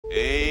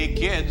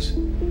kids,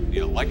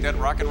 you like that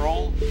rock and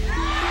roll?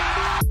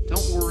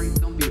 Don't worry,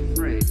 don't be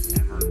afraid,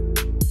 ever.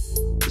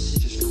 This is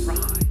just a ride.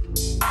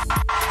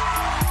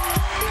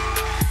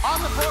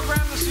 On the program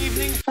this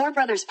evening, Four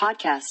Brothers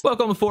Podcast.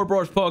 Welcome to Four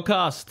Brors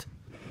Podcast.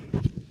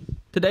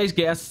 Today's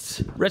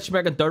guests,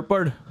 Richsmicks and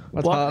Durtburd.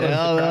 What's going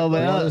on,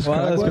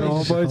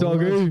 boys? All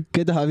good?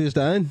 Good to have you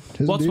down.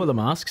 What's with the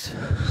masks?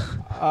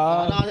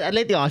 I'd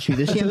like to ask you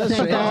this. No.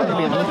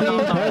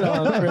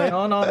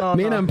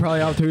 Me and him probably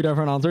have two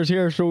different answers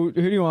here. So who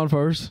do you want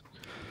first?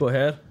 Go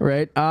ahead.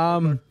 Right.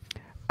 I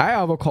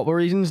have a couple of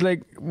reasons.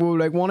 Like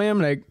one of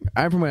them, like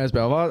I'm from West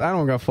Belfast. I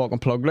don't get fucking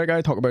plugged. Like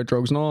I talk about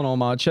drugs and all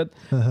mad shit,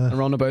 and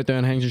run about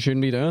doing things you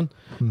shouldn't be doing.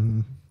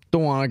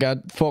 Don't want to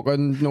get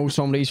fucking know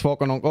somebody's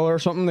fucking uncle or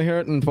something to hear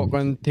it and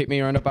fucking take me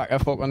around the back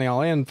of fucking the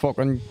alley and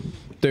fucking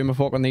do my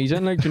fucking knees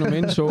in, like, do you know what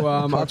I mean? So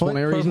that's one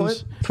of the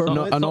reasons.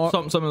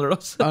 Something similar to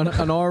us.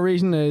 Another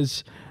reason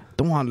is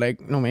don't want,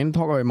 like, you know what I mean,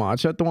 talk about mad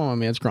shit. Don't want my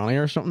mate's granny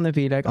or something to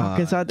be like, oh,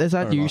 is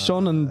that you,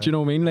 son? And do you know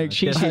what I mean? Like,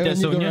 she's my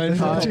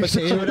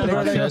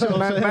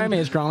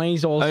mate's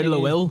granny's all out of the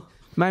will.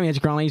 My mate's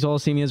granny's all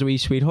see me as a wee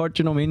sweetheart,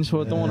 do you know what I mean?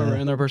 So I don't want to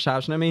ruin their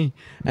perception of me.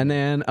 And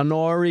then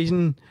another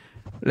reason,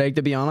 like,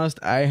 to be honest,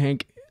 I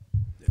think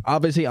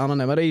obviously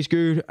anonymity is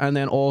good, and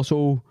then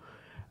also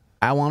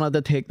I wanted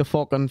to take the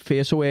fucking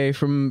face away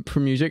from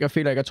music. I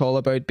feel like it's all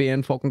about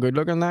being fucking good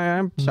looking now.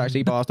 I'm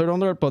sexy bastard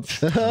under it, but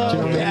do you know what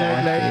I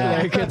mean?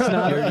 Like it's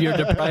not. You're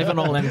depriving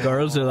all them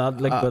girls of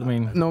that. Like, but I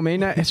mean, no, I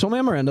mean, some of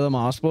them are into the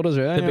mask, but as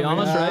well. To be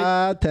honest,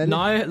 right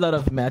now that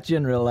I've met you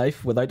in real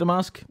life without the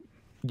mask,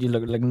 you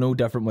look like no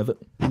different with it.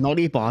 Not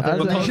even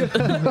bothered.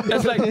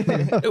 It's like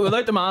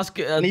without the mask.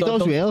 I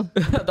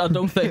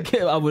don't think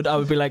I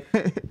would be like,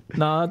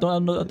 nah, I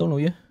don't know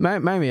you. My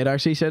mate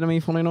actually said to me,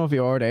 funny enough,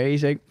 the other day,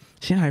 he's like,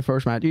 see when I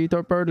first met you,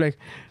 Durtburd, like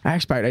I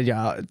expected you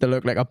to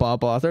look like a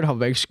Bob Bastard, have a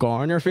big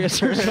scar on your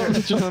face or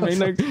something. Do you know what I mean?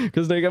 Like,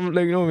 because like I'm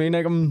like, you know what I mean?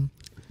 Like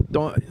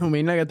don't you know what I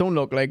mean? Like I don't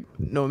look like,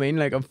 you know what I mean?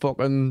 Like I'm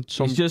fucking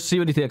some. He's just see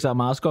when he takes that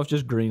mask off,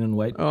 just green and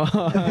white.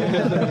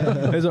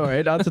 It's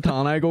alright. That's the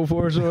tan I go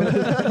for. So.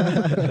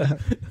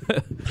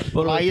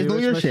 You know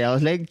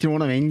yourselves, like, do you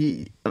know what I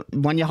mean?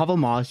 When you have a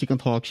mask, you can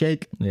talk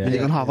shit. Yeah. And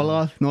you can have a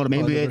laugh. You know what I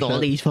mean? We had all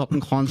these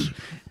fucking cons.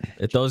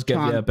 It does give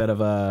you a bit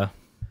of a.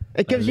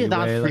 It gives you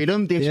that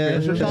freedom to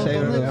express yourself. Do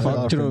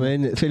you know what I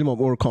mean? Feel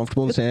more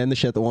comfortable in saying the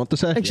shit they want to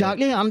say.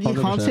 Exactly, and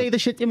you can't say the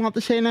shit you want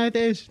to say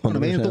nowadays. You know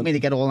what I mean? I don't mean to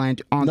get all on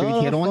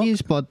the head on you,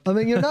 but I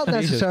mean, you're not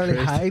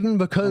necessarily hiding,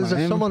 because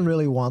if someone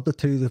really wanted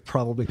to, they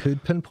probably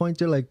could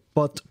pinpoint you. Like,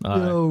 but you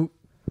know,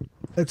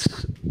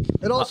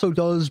 it also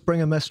does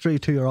bring a mystery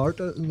to your art.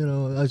 You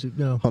know, as you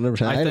know,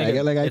 100%. I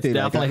think it's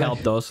definitely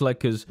helped us, like,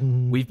 because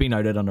we've been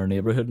out in our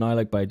neighbourhood now,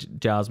 like by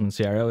Jasmine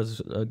Sierra,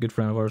 was a good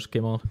friend of ours,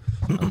 came on,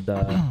 and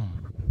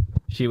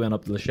she went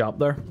up to the shop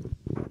there.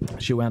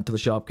 She went to the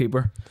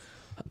shopkeeper.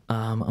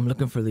 I'm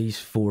looking for these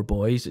four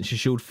boys, and she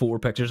showed 4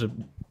 pictures of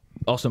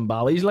us in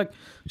Bally's, like,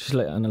 she's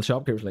like, and the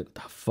shopkeeper's like,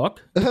 the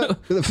fuck?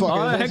 The fuck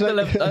I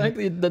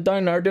think they're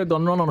down there, they're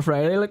done run on a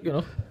Friday, like, you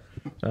know.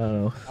 I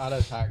don't know. That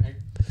is hackney.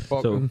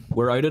 So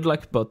we're outed,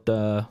 like, but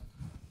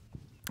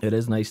it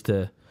is nice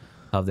to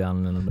have the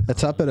anonymity.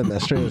 It's that bit of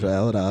mystery as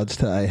well. It adds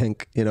to, I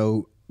think, you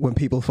know, when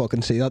people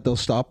fucking see that, they'll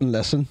stop and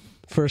listen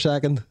for a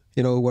second.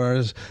 You know,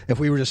 whereas if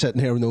we were just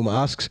sitting here with no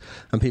masks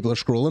and people are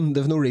scrolling,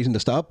 they've no reason to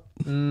stop.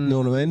 You know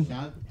what I mean?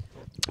 Yeah.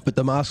 But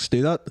the masks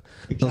do that.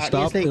 They'll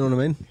stop. Like, you know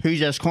what I mean?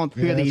 Who's this cunt?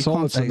 Who are these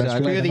cunts?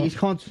 Exactly. Who are these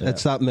cunts? Yeah.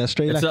 It's that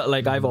mystery. It's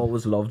like I've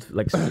always loved,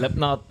 like,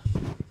 Slipknot.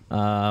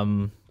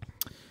 Who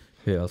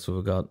else have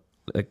we got?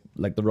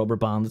 Like the Rubber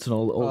Bandits and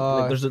all.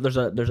 Like there's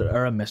an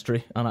air of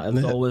mystery, and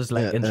it's always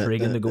like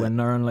intriguing to go in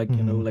there and, like,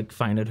 you know, like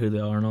find out who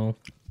they are and all.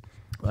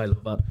 I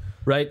love that.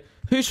 Right,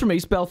 who's from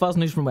East Belfast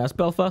and who's from West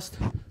Belfast?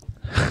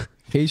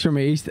 He's from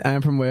East,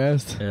 I'm from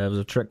West. Yeah, it was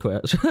a trick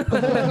question.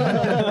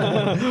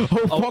 I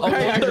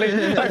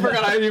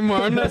forgot I didn't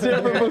learn this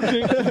here for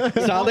booking.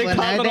 Sadly,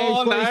 can't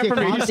all now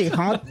from East. They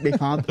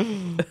can't.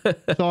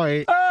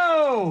 Sorry.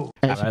 Oh!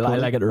 I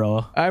like it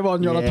raw. I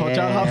wasn't gonna touch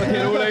that half a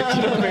kilo, like,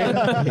 you know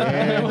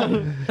what I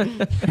mean?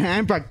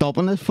 I'm backed up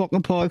on this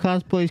fucking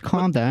podcast, boys.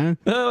 Calm down.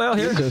 Oh, well,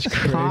 here.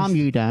 Calm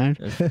you down.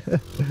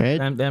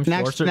 Right. Them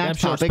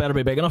shorts better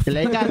be big enough. You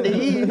like that?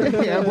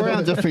 Yeah, we're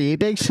on the free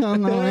big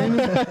son.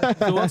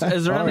 So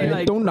is there any,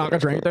 like, don't knock a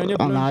drink down your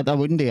I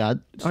wouldn't do that.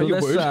 So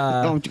this,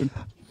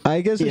 I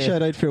guess a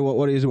shout out for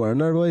what he's wearing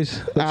there, boys.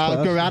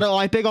 Garetta,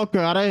 I pick up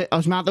Garetta. I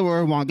was meant to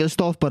wear Wonka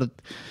stuff, but it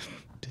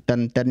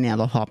didn't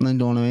end up happening,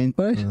 don't I mean?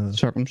 Right.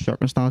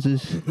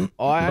 Circumstances.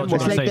 I was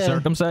going to say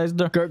circumcised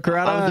there.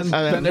 Garetta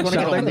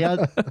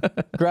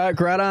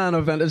and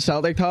a vintage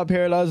Celtic top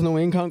here, lads. No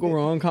mean, can't go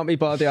wrong, can't be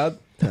bad yet.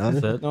 That's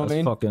it.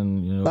 That's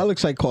fucking, you know. That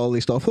looks like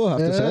quality stuff, though, I have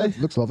to say. It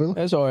looks lovely.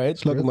 It's alright.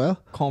 It's looking well.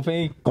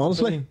 Comfy.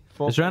 Honestly.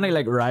 Is there any,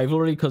 like,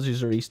 rivalry because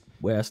you're East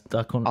West?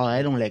 That kind of... Oh,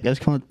 I don't like this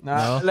cunt.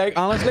 Nah, no. Like,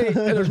 honestly,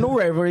 there's no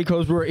rivalry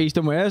because we're East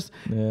and West.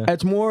 Yeah.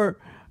 It's more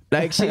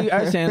like, see,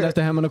 I was saying this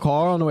to him in the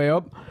car on the way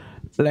up.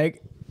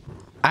 Like,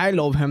 I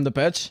love him the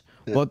bitch,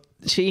 but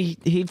see,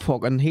 he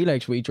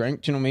likes wee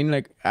drink. Do you know what I mean?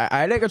 Like,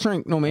 I like a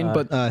drink. You know what I mean?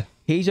 But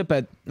he's a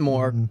bit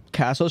more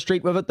Castle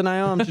Street with it than I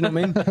am. Do you know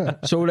what I mean?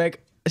 So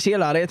like, see, a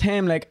lot of the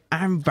time, like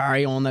I'm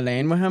very on the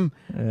line with him.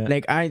 Yeah.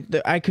 Like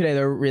I could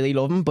either really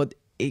love him, but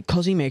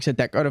because he makes a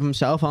dick out of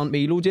himself and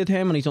me loads of the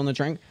time, and he's on the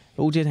drink,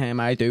 loads of the time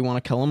I do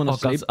want to kill him in his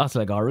sleep. That's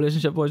like our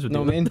relationship, boys. You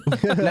know what I mean?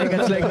 Like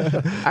it's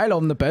like I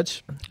love him the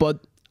bitch, but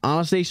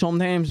honestly,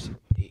 sometimes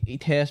he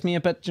tests me a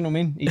bit. Do you know what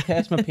I mean? He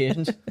tests my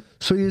patience.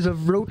 So you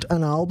have wrote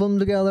an album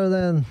together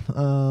then.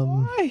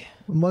 Why?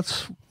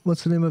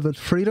 What's the name of it?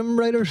 Freedom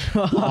Writers.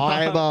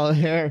 Eyeball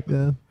here.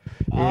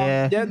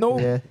 Yeah. Yeah.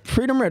 No.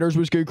 Freedom Riders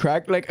was good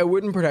crack. Like, it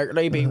wouldn't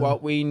particularly be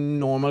what we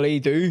normally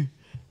do.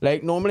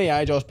 Like, normally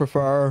I just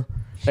prefer,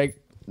 like,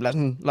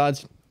 listen,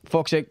 lads,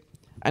 fuck's sake,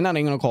 I'm not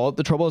even gonna call it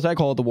the Troubles. I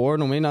call it the war.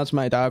 No, I mean, that's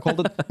my dad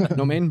called it.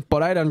 No, I mean,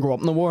 but I didn't grow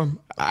up in the war.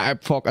 I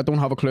don't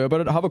have a clue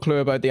about it. I have a clue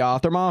about the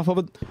aftermath of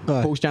it,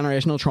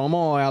 post-generational trauma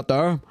all out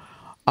there.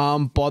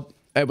 But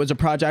it was a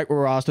project we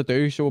were asked to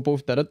do, so we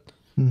both did it.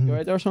 You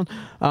right there, son?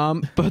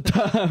 But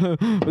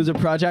it was a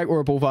project we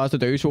were both asked to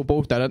do, so we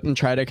both did it and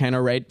try to kind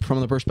of write from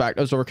the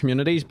perspectives of our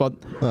communities. But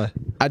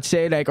I'd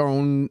say like our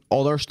own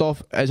other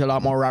stuff is a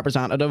lot more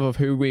representative of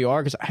who we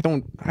are, because I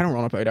don't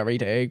run about every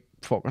day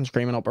fucking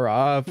screaming up our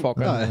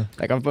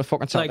like I'm a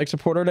fucking Celtic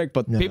supporter, like.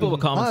 But people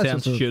with common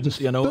sense should,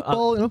 you know,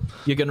 football, you know.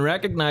 You can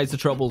recognize the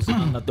Troubles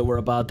and that they were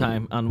a bad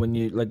time, and when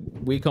you like,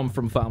 we come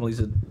from families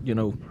that, you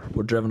know,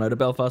 were driven out of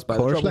Belfast by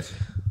the Troubles.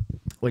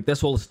 Like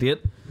this whole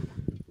estate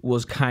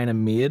was kind of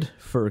made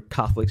for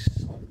Catholics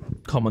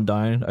coming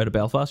down out of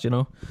Belfast, you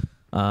know,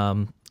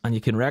 and you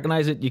can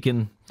recognize it.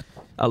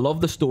 I love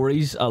the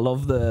stories. I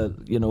love I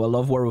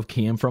love where we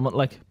came from it,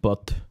 like.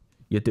 But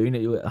you do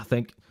need. I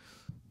think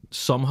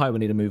somehow we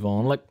need to move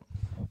on, like.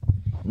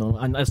 No,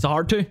 and it's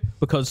hard to,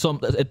 because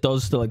it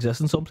does still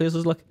exist in some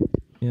places, like,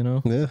 you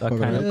know, that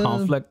kind of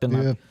conflict and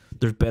that,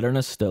 there's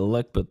bitterness still,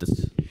 like, but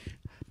it's.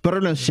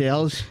 Bitterness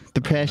sells,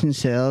 depression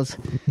sells,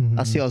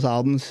 that sells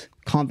albums,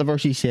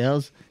 controversy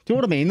sells. Do you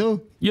know what I mean,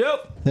 though?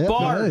 Yep.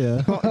 Bar.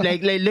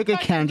 Like look at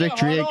Kendrick,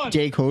 Drake,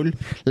 J. Cole.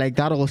 Like,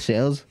 that all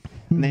sells.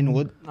 And they know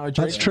it.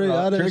 That's true.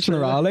 Drake's in a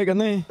row, like, isn't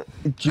he?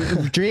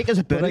 Drake is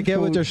a bit. But I get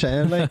what you're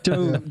saying. Like,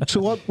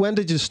 so when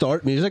did you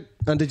start music?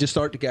 And did you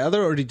start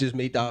together, or did you just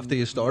meet after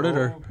you started?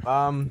 Or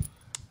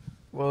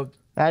well,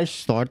 I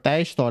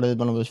started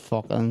when I was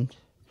fucking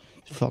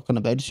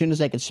about, as soon as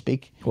I could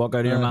speak. Walk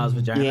out of your ma's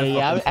vagina.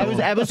 Yeah,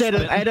 I was out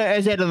of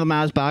the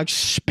ma's back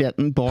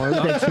spitting bars.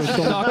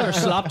 Doctor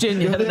slapped you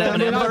and you hit it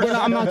down.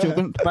 I'm not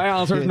joking. My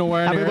answer's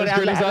nowhere near as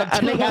good as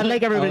that. I'd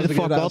like everybody to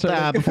fuck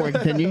up before I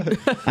continue.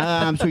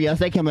 So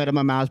yes, I came out of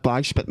my ma's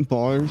bag spitting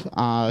bars,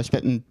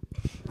 spitting,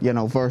 you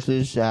know,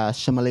 verses,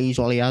 similes,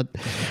 all of that.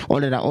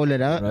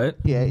 Right.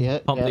 Yeah.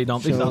 Humpty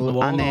Dumpty on the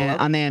wall.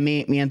 And then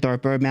me and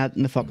Durtburd met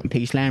in the fucking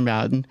peace line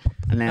riding,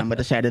 and then we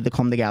decided to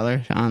come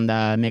together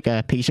and make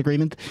a peace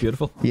agreement.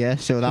 Beautiful. Yeah,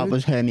 so that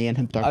was how me and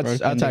him Durtburd.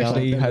 That's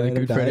actually how the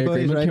Good Friday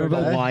Agreement came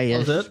about. Why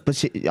is it? But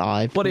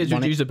what age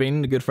would you have been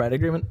in the Good Friday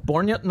Agreement?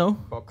 Born yet? No.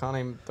 Well, can't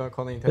even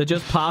They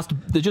just passed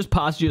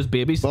you as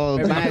babies. Well,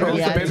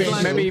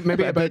 maybe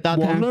about that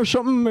one or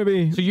something.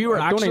 Maybe. So you were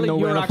actually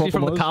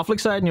from the Catholic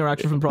side, and you were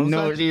actually from Protestant.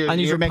 No,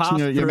 you're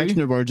mixing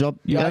your words up.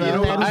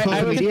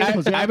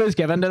 I was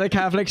given to the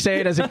Catholic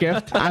side as a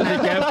gift,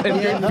 in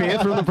good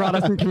faith from the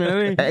Protestant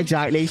community.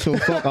 Exactly. So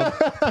fuck up.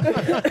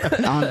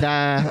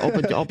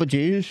 And up a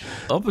Jews.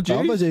 Up a Jews.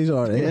 Up a Jews,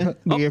 alright.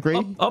 Do you agree?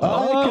 Up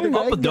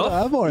a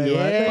duff.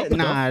 Yeah.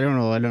 Nah, I don't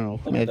know.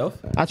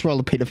 That's where all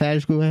the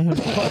pedophiles go.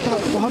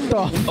 What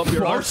the? Up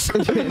your arse.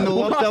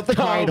 No, up the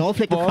corridor. Like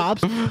the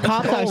cops.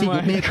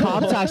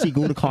 Cops actually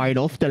go to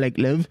corridor to like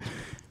live.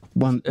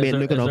 Look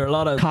it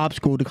up. Cops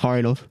go to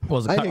corridor.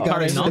 Was it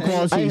carrying non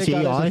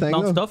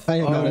stuff?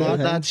 No,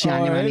 that's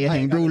genuinely a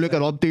thing, bro. Look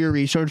it up. Do your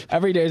research.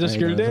 Every day is a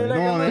school day.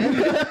 No,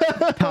 man.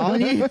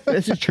 Telling you,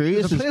 this is true.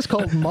 There's a place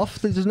called Muff.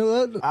 Did you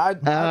know that?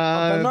 I've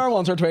been there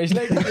once or twice.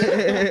 Like.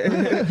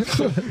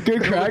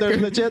 Good crack.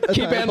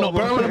 Keep ending up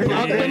there with a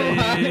block.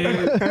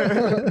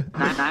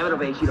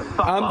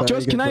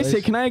 Just can I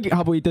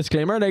have a wee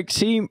disclaimer? Like,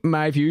 see,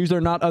 my views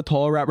are not at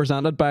all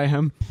represented by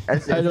him. I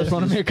just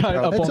want to make it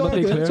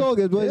abundantly clear. It's all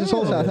good, boys. It's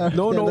all satire.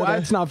 No,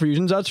 it's not for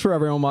you. That's for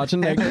everyone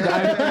watching. Like,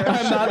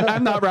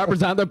 I'm not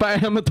represented by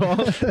him at all.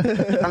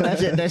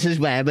 And this is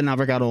why we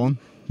never got on.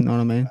 You know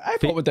what I mean? I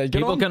thought we did.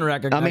 People can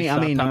recognize.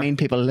 I mean,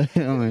 people.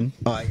 Yeah.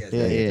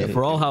 If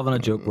we're all having a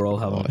joke, we're all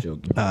having a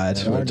joke.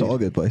 It's all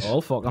good, boys.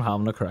 All fucking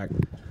having a crack.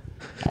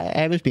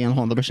 I was being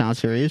 100%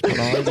 serious, but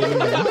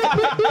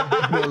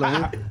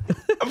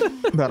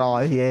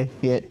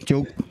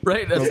joke.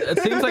 Right, it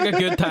seems like a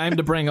good time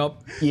to bring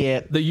up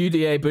the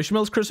UDA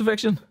Bushmills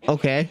crucifixion.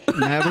 Okay,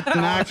 now.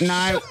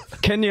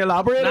 Can you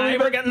elaborate? Now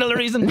we're getting to the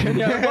reason.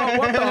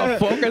 What the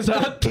fuck is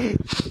that?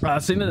 I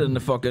seen it in the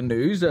fucking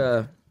news.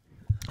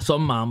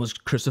 Some man was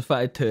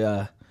crucified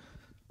to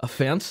a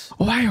fence.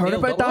 Oh, I heard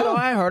about that.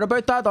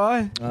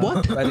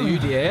 What? By the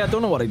UDA. I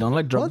don't know what he done,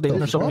 like drug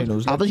dealing or something. Who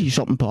knows? Obviously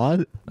something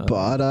bad.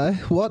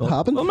 What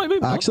happened? Well, maybe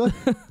actually.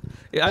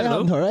 Yeah, I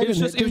don't know. heard. He was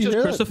just Did you hear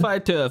it?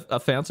 crucified to a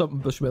fence up in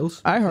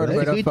Bushmills. I heard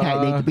It's about a good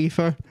technique, to be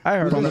fair. I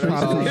heard From the about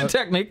Protestants. Good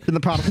technique. From the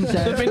Protestant They've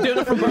side. been doing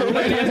it for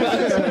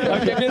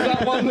I'll give you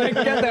that one. Like,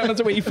 get them. It's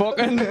a wee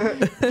fucking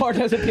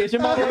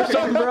participation model or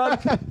something, bro.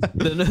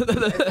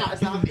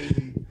 That's not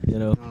me. You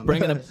know,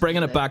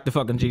 bringing it back to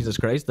fucking Jesus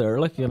Christ there,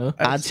 like, you know.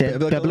 I'd say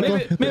biblical.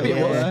 Maybe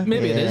it was.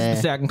 Maybe it is Yeah.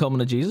 the second coming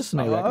of Jesus,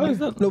 and I recognise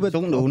that. No, but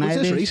Don't know was this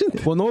nowadays.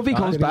 recent? Well, no, if he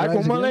comes maybe back,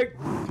 rise won't we, again.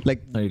 like?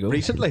 Like There you go.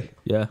 recently?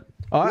 Yeah.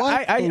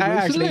 I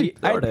actually,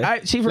 Alright. I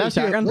see for a Last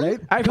year, second, right?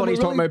 I thought he's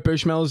talking about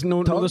Bushmills.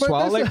 No, the about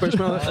swell, this? like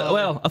Bushmills.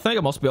 Well, I think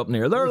it must be up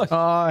near there, like.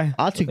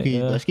 That's a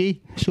good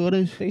whiskey. So it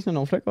is. Decent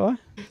enough, like,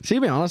 see,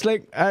 to be honest,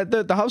 like,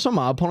 they have some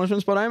mad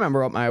punishments, but I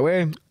remember up my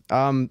way,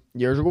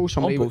 years ago, On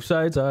somebody both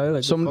sides,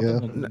 like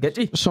get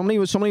you. somebody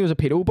was a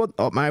pedo, but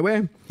up my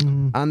way,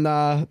 and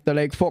they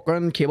like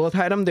fucking cable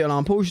tied him to a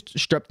lamppost,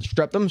 stripped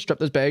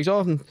his bags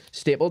off, and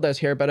stapled this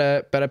here bit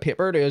of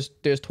paper to his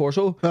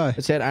torso. Aye.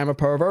 It said, "I'm a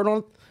pervert" on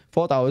it.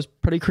 Thought that was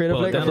pretty creative.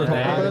 Well, like, at the end of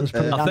for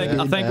the day, talking about it.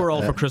 I think we're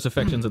all for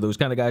crucifixions of those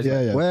kind of guys. Yeah,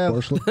 yeah. Well,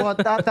 of course. but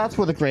that's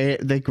where the grey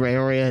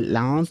area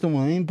lands, the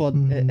wine. But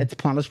it's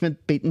punishment,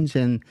 beatings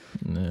in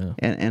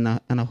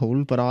a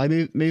hole. But I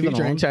Few moving on.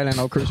 drinks, I'll end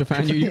up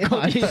crucifying you. You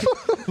cunt.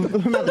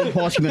 We're not the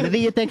posh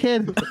community, you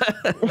dickhead.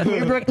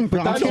 We're breaking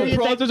grants That's here, you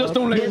what dick. just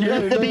don't let you.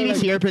 The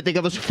BBC are put to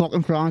give us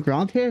fucking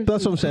grant here.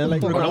 That's what I'm saying.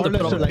 Like, We're gonna have to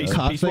regardless put of up like a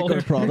Catholic peaceful or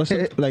here.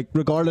 Protestant, like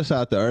regardless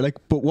out there, like,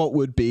 but what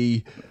would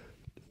be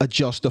a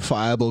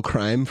justifiable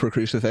crime for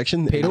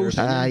crucifixion? Pedos.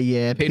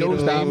 Yeah,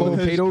 Pedos,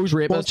 Once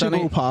rapists, you and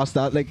go past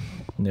that, like,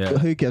 Yeah.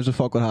 who gives a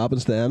fuck what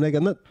happens to them? Like,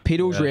 isn't it?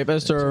 pedos,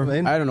 rapists, or what I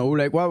mean. I don't know,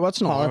 like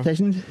what's not.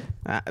 politicians.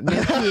 Yeah,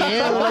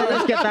 well,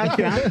 let's get that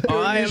grant.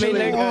 I mean,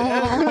 like,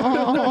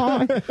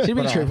 to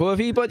be truthful,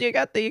 but you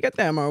get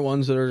them are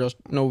ones that are just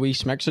wee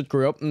smicks that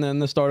grew up and then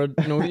they started,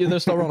 they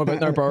still run about in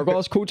their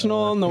burgos coats and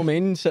all, know what I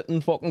mean, sitting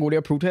fucking go to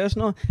a protest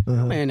and all.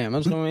 Man, them, know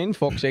what I mean?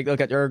 Fuck's sake, they'll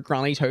get your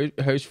granny's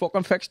house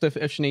fucking fixed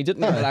if she needs it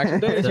in the election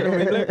days. You know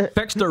what I mean? Like,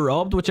 Fixed or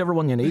robbed, whichever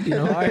one you need, you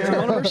know.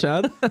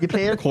 100%. You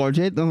play a chord,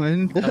 don't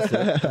you? That's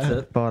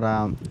it. But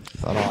I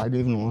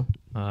moving on.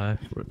 Aye.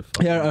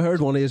 Yeah, I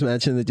heard one of you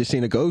mention that you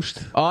seen a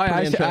ghost. I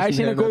Pretty seen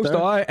interesting a ghost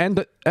hearing eye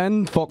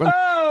and fucking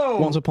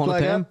Once Upon a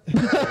Flag Time.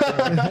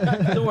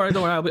 Don't worry.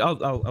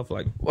 I'll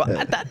flag. Well,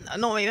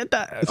 no, I mean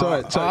that. It's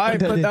alright, sorry, Aye,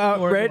 but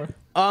continue. right.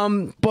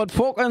 But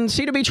fucking,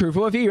 see, to be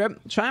truthful with you, right?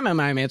 So I'm at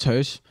my mate's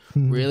house,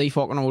 really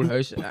fucking old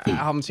house. I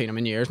haven't seen him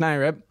in years now,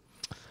 right?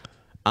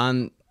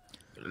 And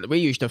we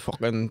used to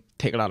fucking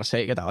take a lot of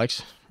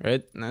psychedelics,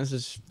 right? And this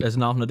is, There's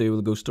nothing to do with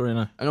the ghost story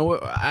now. I know,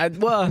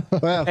 well,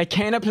 it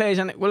kind of plays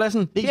in. Well,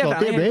 listen, see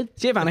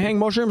if anything,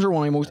 mushrooms are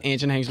one of the most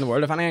ancient things in the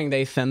world. If anything,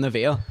 they thin the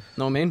veil.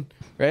 Know what I mean?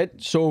 Right?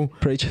 So,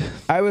 Preach.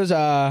 I was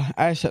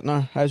sitting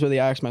there, I was with the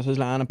ex-missus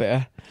lying in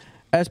bed.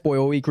 This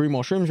boy, he grew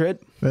mushrooms, right?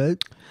 Right.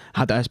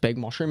 Had this big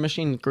mushroom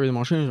machine, grew the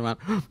mushrooms and went,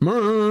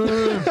 right?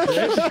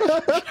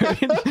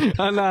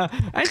 And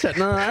I'm sitting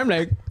there, I'm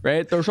like,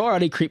 right, there's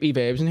already creepy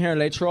babes in here.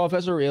 Lights are off,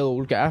 it's a real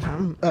old gaff.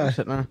 I'm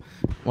sitting there,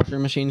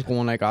 mushroom machine's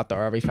going like that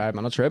there every 5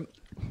 minutes, right?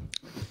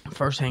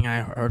 First thing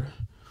I heard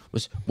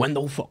was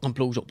window fucking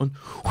blows open.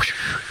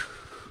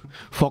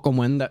 Fucking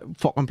wind that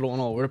fucking blowing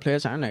all over the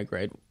place. I'm like,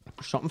 right,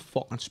 there's something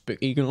fucking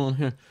spooky going on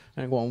here.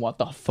 And I'm going, what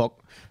the fuck,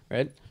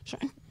 right? So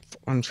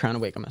I'm trying to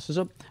wake a missus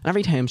up. And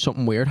every time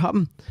something weird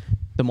happened,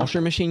 the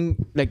mushroom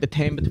machine, like the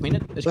time between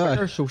it is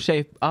quicker. So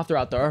say after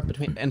that there,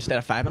 between instead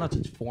of 5 minutes,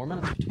 it's 4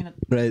 minutes between it.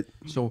 Right.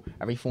 So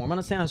every 4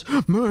 minutes then it's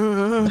What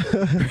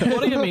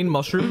do you mean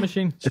mushroom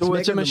machine? so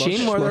it's a making the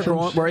machine where they're growing,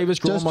 mushrooms. where he was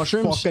growing Just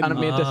mushrooms fucking- and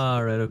it made this. Ah,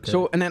 right, okay.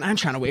 So and then I'm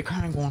trying to wake her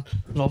and I'm going,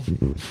 love,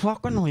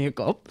 fucking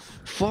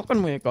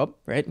wake up,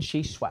 right? And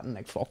she's sweating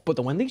like fuck, but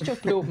the windows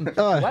just blew open.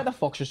 Why the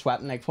fuck's she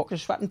sweating like fuck?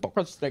 She's sweating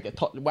buckets like a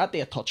what do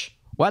you touch?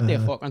 What do you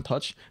fucking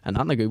touch? And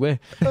not in a good way.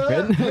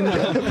 Right?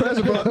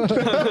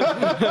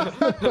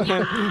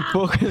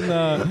 Fucking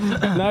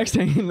next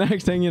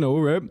thing you know,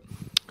 right?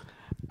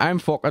 I'm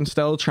fucking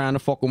still trying to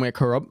fucking wake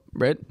her up,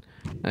 right?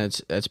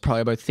 And it's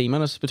probably about 3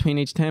 minutes between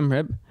each time,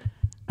 right?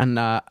 And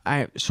I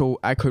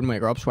couldn't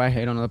wake her up, so I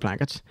hid under the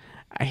blankets.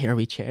 I hear a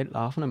wee child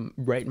laughing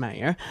right in my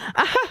ear.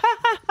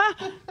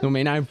 I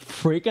mean, I'm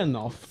freaking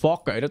the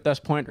fuck out at this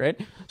point, right?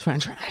 So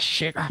I'm trying to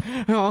shake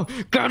her. Oh,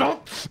 get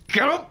up!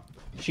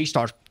 She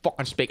starts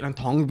fucking speaking in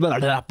tongues, doing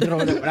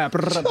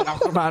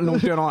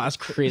all this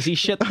crazy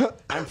shit.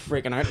 I'm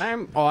freaking out.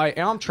 I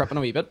am tripping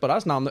a wee bit, but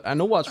that's not. I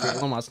know what's real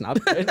and what's not.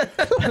 Right?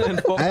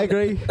 I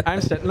agree. I'm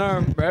sitting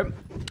there, right?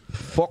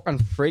 Fucking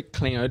freaked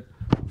clean out.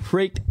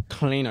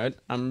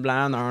 I'm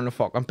lying there on the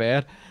fucking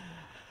bed.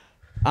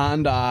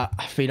 And I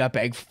feel a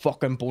big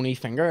fucking bony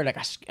finger, like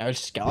a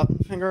skeleton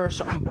finger or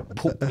something,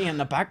 poke me in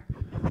the back.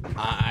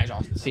 I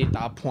just see at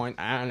that point,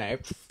 and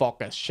like, fuck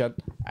this shit.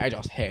 I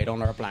just hid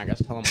under a blanket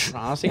till I'm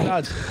honestly,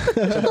 lads.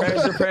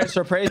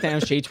 Surprise, damn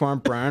sheets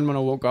weren't burned when I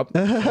woke up.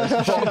 Fucking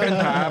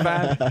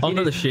terrifying.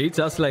 Under the sheets,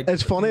 that's like.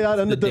 It's funny that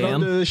under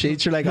the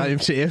sheets you're like, I'm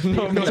safe. It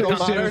don't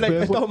matter. Like,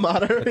 it don't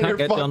matter. Can't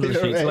get you under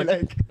the sheets.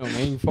 Like, I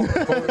mean,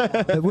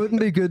 fuck. It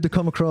wouldn't be good to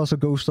come across a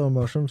ghost on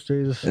mushrooms,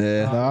 Jesus.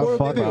 Yeah. Or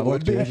Fuck maybe it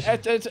would be.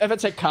 If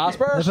it's like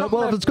Casper or something.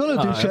 Well, if it's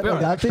gonna do shit like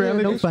that,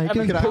 then no thank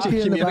you. can Put actually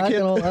you in the back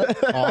and all that.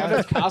 If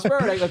it's Casper,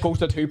 like a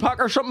ghost of Tupac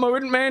or something, I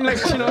wouldn't mind. Like,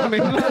 you know what I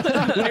mean?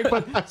 Like,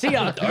 but see,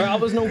 I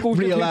was no ghost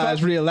of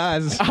Tupac.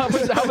 Realize.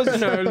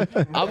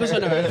 I was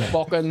an old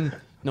fucking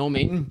no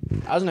meeting.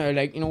 I was an old,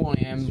 like, you know, one of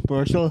them.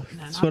 Spiritual,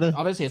 sort of.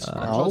 Obviously, it's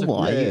Oh, spiritual.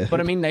 why? But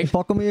I mean, like,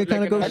 Fucking with you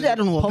kind of like ghost. I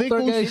don't know what big you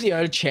ghost. see the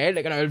old child,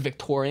 like an old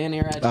Victorian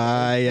era.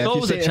 Yeah. If So you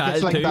was say, a if child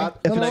it's like too. that,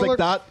 if it's like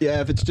that,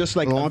 yeah. If it's just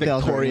like Long a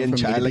bells are Victorian from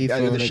child, Diddy like out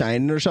of the for, like-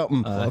 Shining or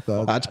something,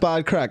 that's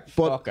bad crack.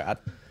 But Fuck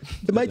that.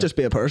 it might just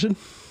be a person.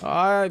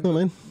 I You know what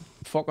I mean?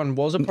 fucking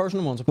was a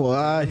person once. Well,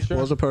 I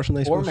was a person.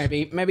 I Or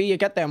suppose. maybe you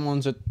get them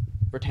ones that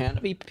pretend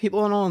to be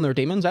people and all, and they're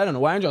demons. I don't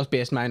know. I'm just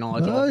based my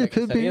knowledge Oh, on you like,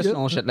 could be, Insidious and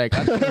all shit like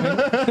that.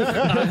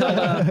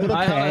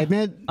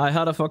 I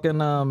had a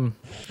fucking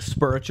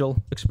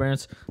spiritual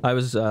experience. I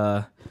was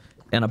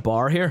in a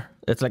bar here.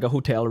 It's like a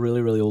hotel, a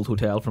really, really old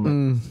hotel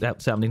from like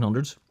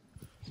 1700s.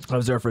 I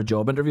was there for a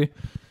job interview,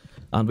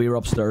 and we were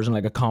upstairs in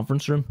like a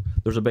conference room.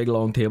 There's a big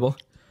long table,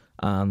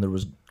 and there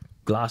was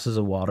glasses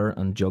of water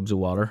and jugs of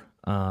water.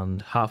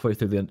 And halfway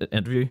through the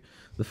interview,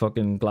 the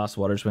fucking glass of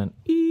water just went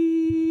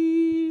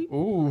eee.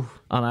 Ooh.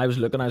 And I was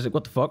looking, I was like,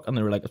 what the fuck? And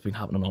they were like, it's been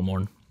happening all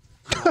morning.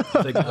 I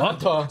was like,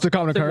 what? It's a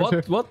common Like,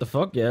 occurrence. what the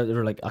fuck? Yeah, they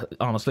were like,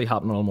 honestly,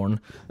 happening all morning.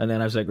 And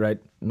then I was like, right,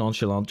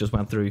 nonchalant, just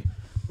went through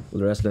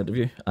the rest of the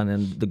interview. And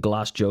then the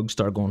glass jug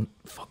started going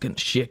fucking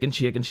shaking.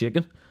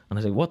 And I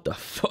was like, what the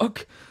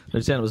fuck?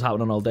 They're saying it was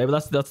happening all day.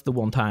 But that's the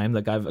one time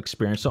like I've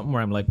experienced something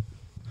where I'm like,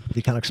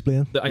 You can't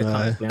explain. I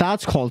can't explain.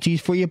 That's culchies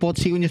for you, but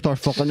see when you start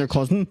fucking your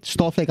cousin,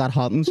 stuff like that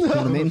happens. You know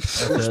what I mean?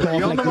 Stuff like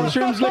that.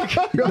 mushrooms, like.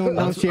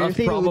 No,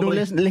 seriously, no, probably-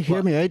 listen,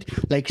 hear me out.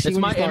 Like, see It's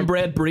when my you start,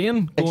 inbred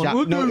brain going,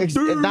 Exactly. No,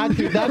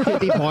 that could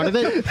be part of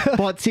it.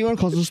 But see when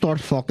cousins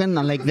start fucking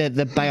and like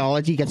the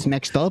biology gets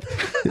mixed up,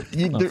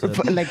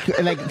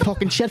 like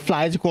fucking shit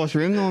flies across the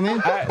room. You know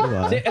what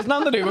I mean? See, it's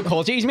nothing to do with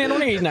culchies, mate.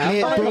 Only reason I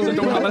haven't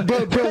done it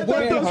because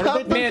I don't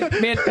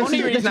have mate,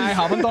 only reason I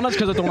haven't done it is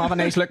because I don't have a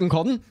nice looking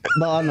cousin.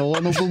 No,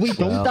 but we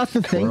don't. That's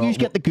the thing. You just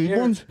get the good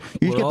ones.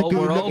 You just get the good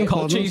we're all looking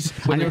culchies.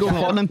 cousins. And you're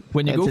fucking them.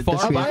 When you go It's a far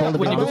disgraceful back, to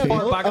when you go be honest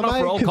far with back enough,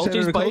 we're all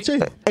culchies. Bite.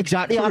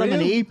 Exactly, Adam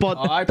and Eve, but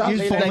I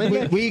just completely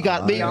like we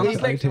got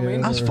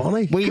That's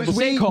funny.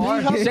 Say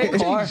car. Say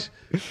car.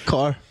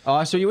 Car.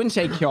 Oh, so you wouldn't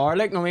say car?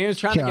 Like, no, he was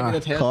trying to give me the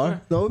test. Car.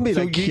 No, it would be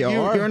So like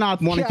you're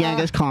not one of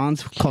Genghis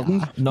Khan's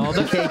cousins. No,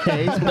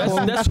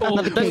 KKs. this whole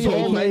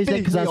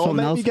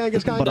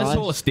But this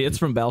whole estate's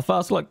from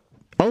Belfast, like.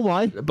 oh,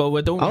 why? But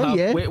we don't. Oh, have,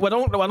 yeah. we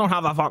don't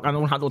have a fuck. I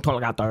don't have to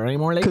talk out there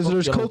anymore. Like, Because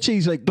there's you know.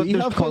 culchies, like, But we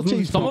there's have cousins.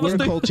 culchies, Some but of us we're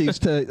do. culchies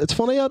too. It's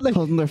funny, like,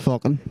 Cousin, they're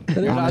fucking.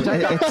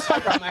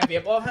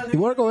 you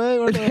work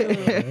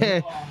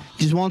away.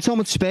 Just want some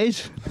with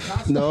space.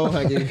 No,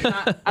 thank you.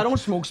 I don't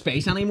smoke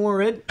space anymore,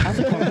 Red. That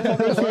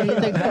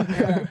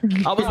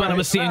was when I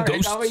was seeing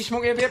ghosts. You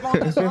smoke a vape on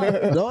this? No,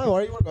 don't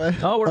worry, you work away.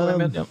 Oh, we're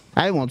away, yeah.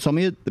 I want some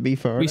of it, to be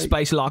fair. We like.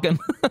 spice locking.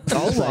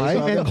 Oh, why?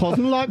 And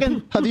cousin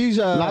locking. Have you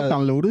Locked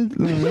and loaded.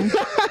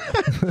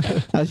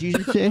 As you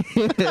should say.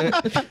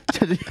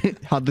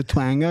 Had the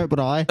twang out, but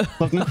I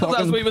fucking That's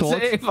what we would thoughts.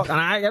 say. Fucking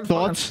I get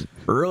Thoughts.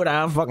 fucking rude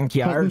out fucking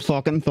cars.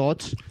 Fucking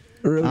thoughts.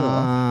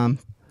 uh,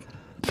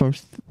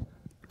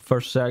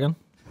 First, second.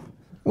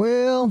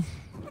 Well,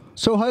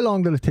 so how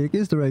long did it take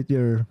you to write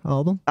your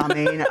album?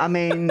 I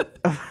mean,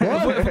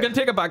 If we can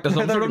take it back to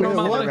some sort of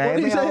normality. What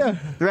did you say?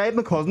 The Right,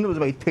 my cousin, it was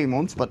about 2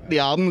 months, but the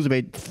album was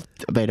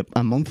about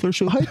a month or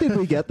so. How did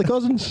we get the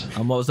cousins?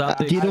 And what was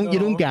that? You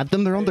don't get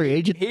them. They're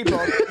underage. He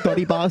brought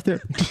Dirty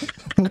bastard.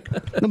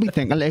 Don't be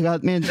thinking like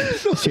that, man.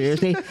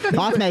 Seriously,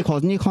 that's my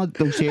cousin. You can't.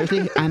 No,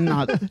 seriously, I'm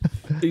not.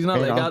 He's not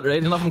like that,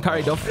 right? He's not from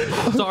Carrie Duff.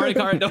 Sorry,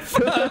 Carrie Duff.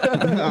 We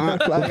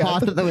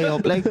passed it the way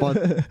up, like, but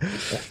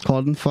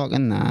couldn't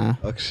fucking nah.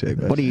 Fuck's sake,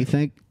 What do you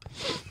think?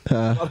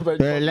 What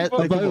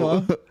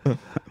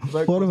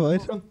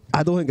about?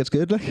 I don't think it's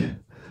good, like.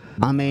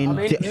 I mean,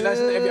 listen,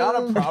 if you had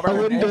a proper... I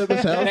wouldn't do it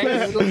myself.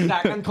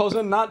 Second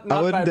cousin, not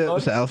I wouldn't by do it blood.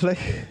 myself, like.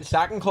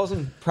 Second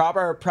cousin,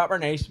 proper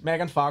nice.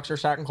 Megan Fox or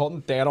second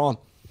cousin, dead on.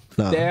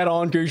 No. Dead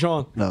on, goose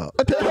on. No.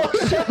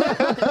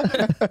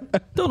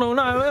 Don't know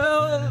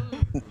now.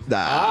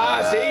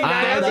 Nah. See,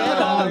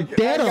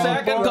 dead on.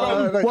 second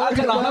cousin. That's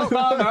a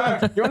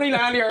lot of you only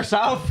land to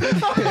yourself.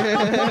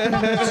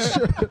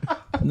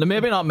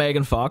 Maybe not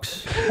Megan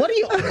Fox. what do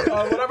you?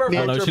 Whatever. I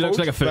don't know. She looks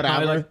like a foot now.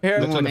 Whatever. Like, Here,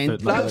 looks like a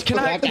foot. Lads, can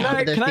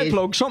I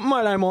plug something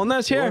while I'm on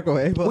this here? Work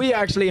away, bud. We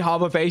actually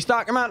have a face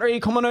documentary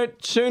coming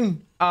out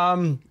soon.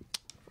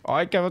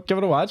 Alright, give it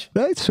a watch.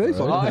 Right, sweet. Just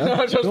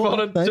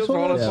wanted Nice just one.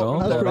 wanted Yeah, fucking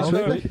that's pretty plug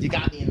sweet, it. like. You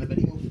got me in the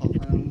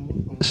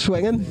video. Sweet.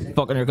 swinging.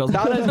 Fucking your cousin.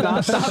 That is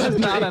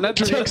not in it.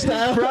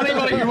 For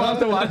anybody who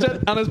wants to watch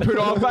it and is put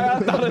off by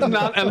it, that is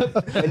not in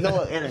it.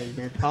 No, it is,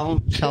 man.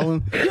 Tell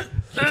him.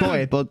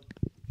 Sorry, but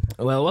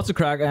Well, what's the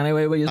crack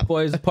anyway with you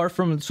boys? Apart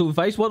from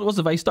Vice, what was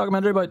the Vice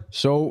documentary about?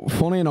 So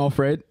funny enough,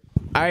 right?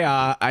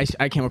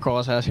 I came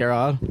across this here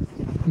ad,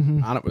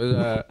 and it was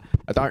a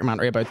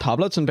documentary about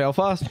tablets in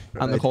Belfast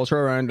and the culture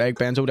around like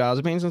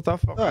benzodiazepines and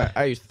stuff.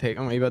 I used to take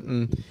them a wee bit,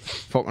 and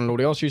fucking load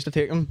of us used to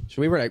take them.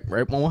 So we were like,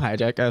 right, we'll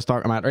hijack this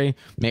documentary,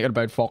 make it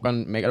about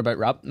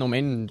rap. No, I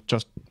mean,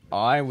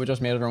 we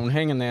just made it our own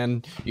thing, and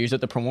then use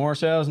it to promote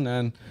ourselves, and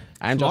then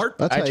I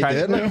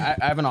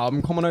have an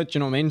album coming out. You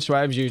know what I mean? So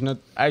I was using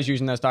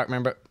this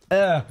documentary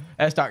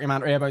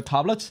about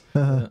tablets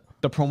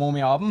to promote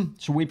my album.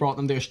 So we brought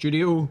them to a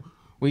studio.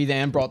 We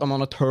then brought them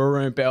on a tour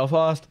around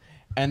Belfast.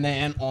 And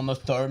then on the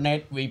third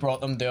night, we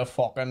brought them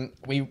to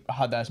we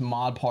had this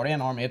mad party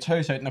in our mate's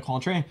house out in the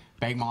country.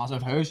 Big,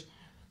 massive house.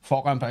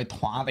 Fucking about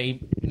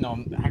 20,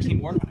 no, actually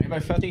more than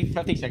about 50,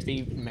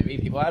 60 maybe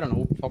people. I don't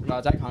know. Fuck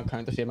lads, I can't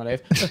count to save my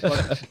life.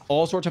 But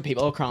all sorts of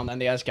people crammed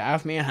into this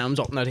gaff. Me and him's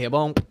up on the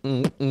table.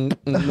 You know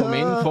what I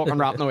mean? Fucking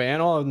rapping away and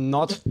all.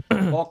 Nuts.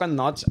 Fucking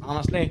nuts.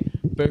 Honestly.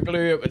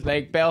 Boogaloo, it was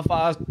like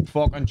Belfast,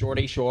 fucking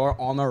Geordie Shore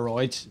on the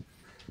roads.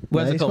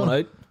 When's it coming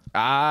out?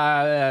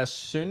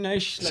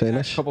 Soonish, like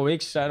next couple of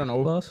weeks. I don't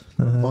know.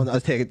 I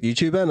take it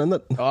YouTube in, isn't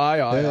it? Oh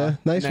yeah.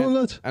 Nice one,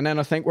 lads. And then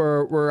I think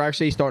we're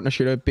actually starting to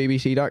shoot a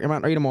BBC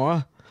documentary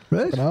tomorrow.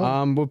 Right.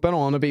 We've been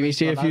on the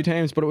BBC a few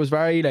times, but it was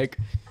very like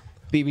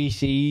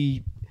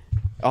BBC.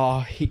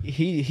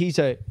 He's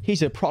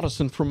a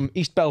Protestant from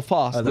East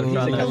Belfast.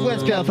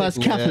 West Belfast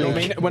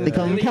Catholic. They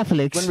call them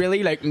Catholics. When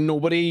really like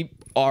nobody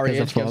our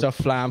age gives a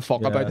flam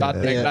fuck about that.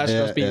 Let's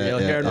just be real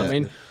here. You know what I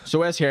mean?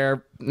 So it's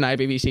here now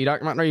BBC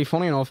documentary.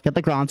 Funny enough, Get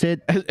the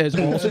granted. is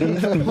also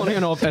funny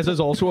enough. This is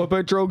also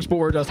about drugs, but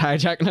we're just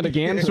hijacking it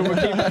again. So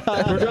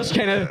we're just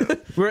kind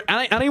of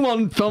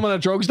anyone filming a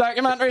drugs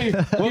documentary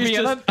will be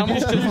in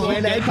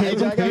it.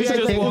 You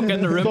just walk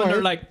in the room and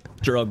they're like,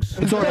 drugs.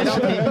 I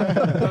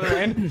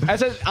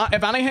said,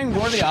 if anything,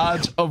 we're the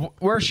odds of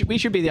we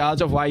should be the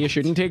odds of why you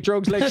shouldn't take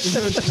drugs. Like, you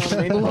know what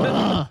I mean?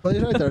 Well,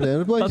 you're right there,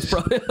 David, boys. That's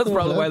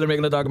probably why they're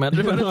making a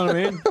documentary. You know what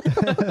I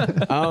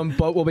mean?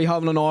 But we'll be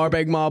having an hour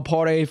big mob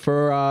party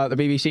for the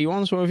BBC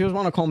one. So if you just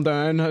want to come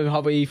down,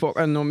 have we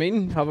fucking? Know what I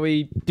mean? Have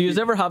we? Do you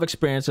ever have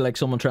experience of like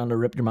someone trying to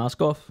rip your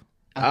mask off?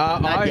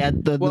 Not yet.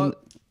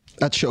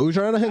 At shows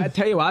or anything? I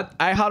tell you what,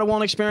 I had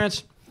one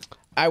experience.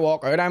 I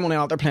walk out, I'm only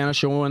out there playing a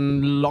show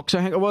in Lux,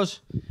 I think it was.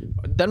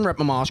 Didn't rip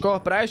my mask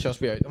off, but I was just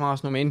without the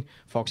mask, know what I mean?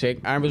 Fuck's sake,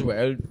 I was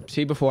well.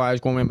 See, before I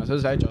was going with my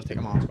missus, I just take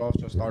a mask off,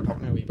 just start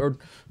talking to a wee bird.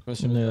 As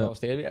soon as I was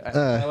stage,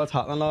 what's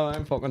happening, love?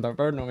 I'm fucking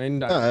Durtburd, know what I mean?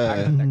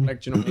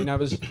 Like, you know what I mean? I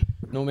was,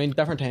 know what I mean?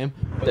 Different time.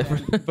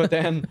 But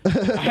then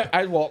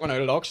I was walking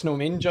out of Lux, know what I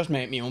mean? Just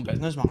make my own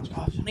business mask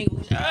off. And he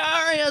goes, he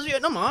has you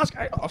in the mask.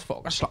 I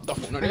fucking slapped the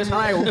phone out of his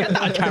hand. I go, get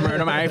that camera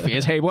out of my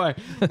face, hey boy.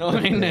 Know what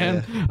I mean?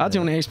 Then that's the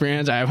only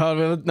experience I've had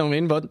with it, know what I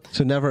mean? But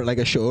so never like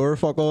a show or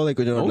fuck all, like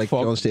when you're like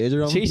on stage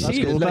or something?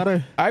 See,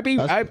 like, I'd be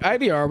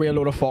there with a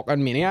load of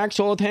fucking maniacs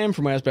all the time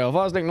from West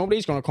Belfast. Like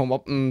nobody's gonna come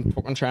up and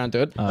fucking try and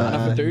do it. And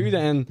if I do,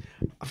 then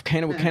I've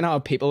kind of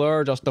have people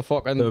there just to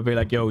fucking. They would be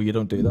like, yo, you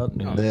don't do that.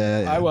 You know?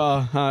 I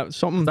will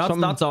something.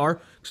 That's our.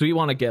 So we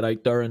want to get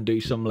out there and do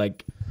some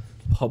like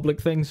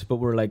public things, but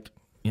we're like,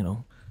 you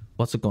know,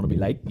 what's it going to be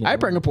like? You know? I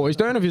bring the boys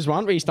down if you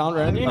want. We stand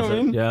around. You know what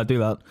I mean? Yeah, do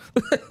that.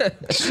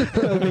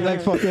 It'll be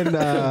like fucking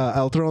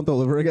Eltron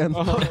all over again.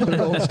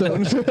 Old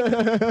Stones.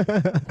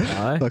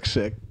 Looks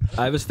sick.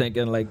 I was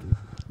thinking like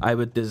I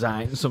would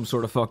design some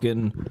sort of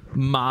fucking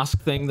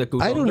mask thing that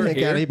goes. I don't think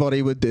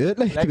anybody would do it.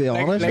 Like to be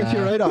honest, like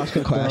you're out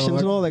asking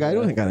questions and all. Like I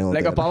don't think anyone.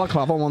 Like would a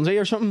balaclava onesie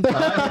or something.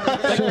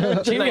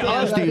 Like,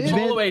 all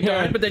the way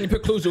down, but then you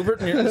put clothes over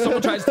it, and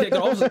someone tries to take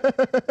it off.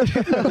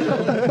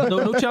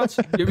 No chance.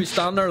 You'll be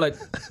standing there like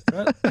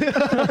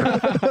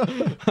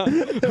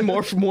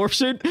morph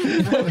suit.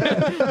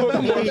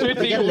 Morph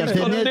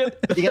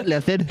suit. You get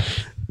lifted.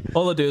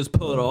 All I do is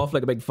pull it off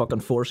like a big fucking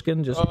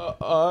foreskin. Just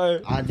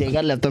They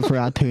get lifted for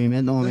that too,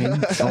 man. Know what I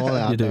mean? All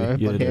that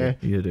there.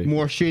 You do.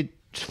 More shoot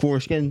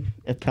foreskin.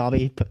 It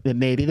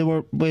maybe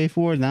the way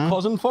forward now.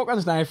 Cousin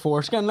fucking's now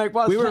foreskin. Like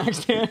what's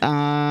next here?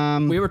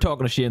 We were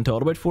talking to Shane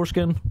Todd about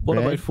foreskin. What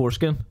about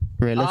foreskin?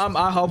 Really?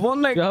 I have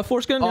one. Like you have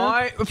foreskin.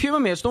 Yeah? A few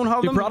of my mates don't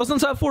have them. Do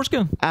Protestants have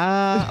foreskin?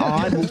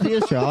 Mostly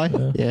it's dry.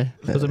 Yeah.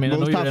 Because I mean, I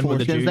know you're in with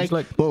the Jews.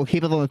 Like, well,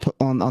 keep it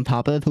on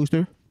top of the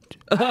toaster.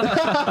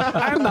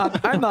 I'm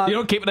not. You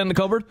don't keep it in the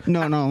cupboard?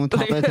 No, on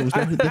top of the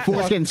toaster. The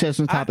foreskin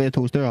sits on top of the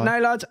toaster. Now,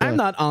 lads, I'm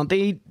not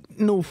anti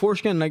no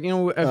foreskin. Like, you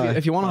know,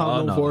 if you want to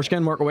have no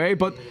foreskin, work away.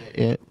 But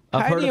yeah.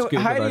 how do you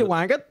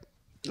wank it?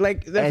 Like,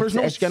 if there's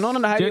no skin on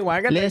it, how do you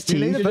wank it? less Like,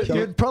 cheese. But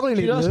you'd probably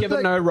need you just to give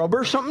it now rubber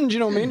or something, do you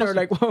know what I mean? Or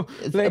like, well,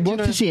 like, It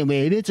works the same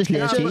way. It's just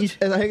less cheese.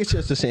 I think it's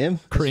just the same.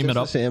 Cream It's it just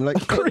up. The same.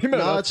 Like Cream it no,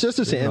 up. it's just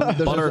the same.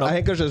 Butter it up. I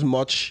think there's as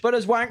much. But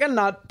is wanking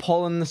not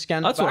pulling the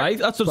skin That's back? what I.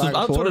 That's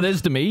what it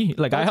is to me.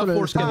 Like I That's have what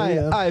it is foreskin. to me.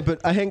 Yeah. Aye,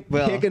 but I think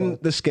Well, taking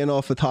the skin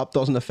off the top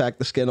doesn't affect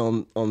the skin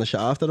on the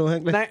shaft. I don't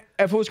think. Like,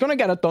 Now, if I was going to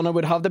get it done, it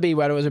would have to be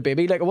when it was a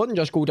baby. Like, I wouldn't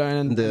just go down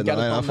and Dude, get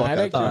it aye, done fuck now,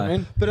 that. like, do you know what I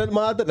mean? But it's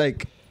mad that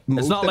like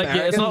It's not like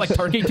Americans-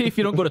 turkey teeth.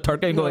 You don't go to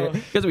Turkey and go,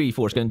 "Here's a wee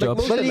foreskin job."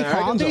 most But you can't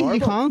Americans do. are, You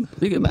but- can't.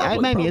 You can My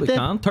mate did.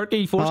 can.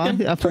 Turkey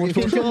foreskin. A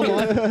foreskin job.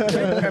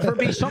 If there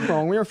be something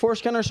wrong with your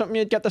foreskin or something,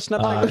 you'd get the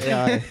snip out.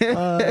 Yeah.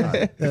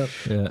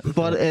 Yeah.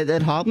 But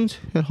it happens.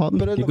 It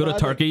happens. But You go to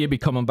Turkey, you'd be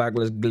coming back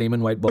with this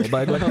gleaming white ball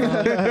bag. Like.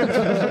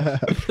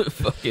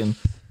 Fucking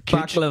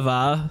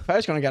baklava. If I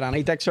was going to get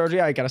any dick surgery,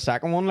 I'd get a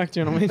second one, like, do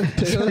you know what I mean?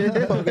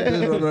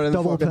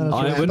 Double penetration.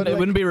 Oh, it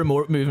wouldn't be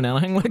remote moving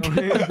anything. Like,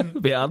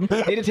 be adding.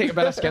 Need to take a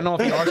bit of skin off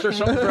the arse or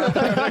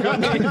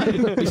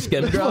something. Be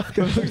skin graft.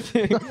 Fuck's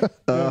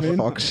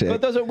sake.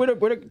 But does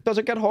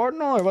it get hard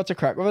now, or what's the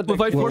crack with it?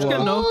 Without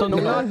foreskin, no. Don't do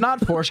No, that.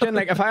 not foreskin.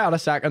 Like, if I had a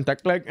second dick,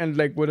 like, and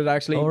like, would it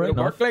actually All right, would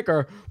it work, no. like,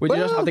 or would you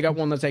just have to get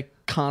one that's like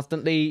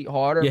constantly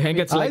hard? Or You think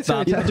it's like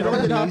that? You know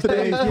what you'd have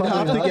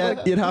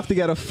to do? You'd have to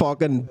get a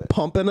fucking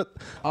pump in it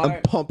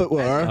and pump it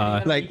with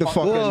her. Like the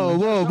fucking. Whoa.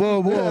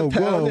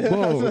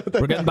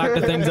 We're getting back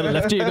to things that'll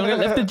lift you. You're gonna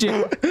get lifted,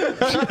 you.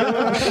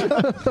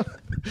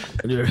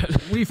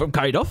 We from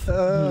Cardiff.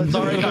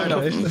 Sorry,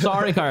 Cardiff.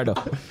 Sorry, Cardiff.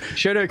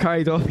 Should have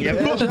carried off.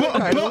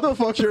 What the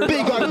fuck's your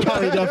Big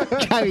up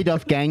carried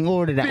off gang.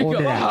 Order that. What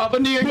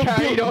happened to you?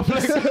 Carried off.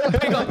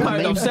 Big up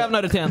Cardiff. 7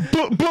 out of 10.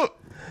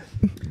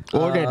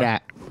 Order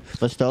that.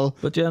 But still,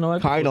 But yeah, no.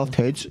 carried off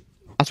toots.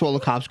 That's what the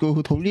cops go.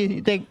 Who told you?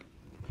 You think?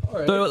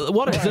 So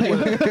what is it?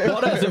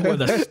 What is it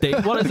with a sting?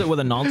 What is it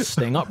with a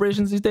non-sting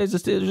operations these days?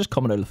 They're just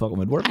coming out of the fucking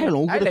woodwork. I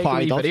don't know. I Go to like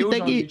carried off. You videos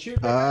think on you?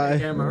 YouTube. Aye. I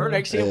remember,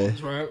 like, see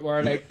ones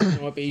where like, you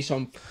know, it be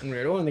some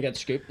weirdo and they get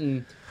scooped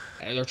and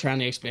they're trying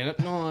to explain it.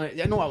 No, I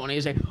know what one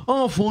is like.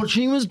 Oh,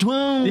 14 was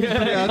 12.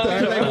 Yeah,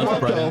 like, what the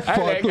Brilliant. fuck?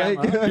 I like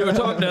Like, You were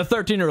talking to a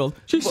 13-year-old.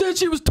 She said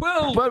she was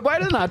 12. But why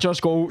didn't I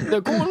just go?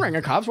 They go and ring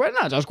the cops. Why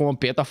didn't I just go and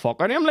beat the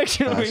fuck out of him? Like,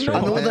 you know what I mean? That's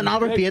I know they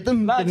never beat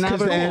them. They That's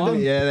never. then,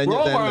 yeah, then We're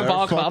all then wearing they're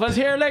balaclavas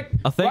here. Like,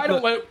 I think why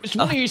don't we?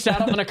 One of you set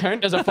up an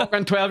account as a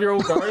fucking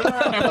 12-year-old girl. Go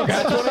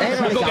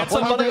get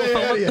somebody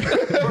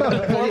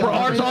for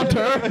Brors on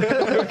tour.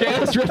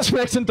 Against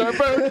Richsmicks and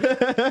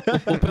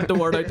Durtburd. We'll put the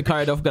word out to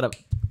Cardiff. Got a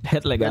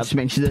hit like That's that.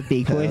 makes you the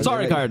decoy.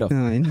 Sorry, Cardiff.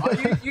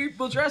 You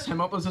will dress him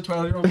up as a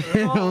 12-year-old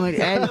girl.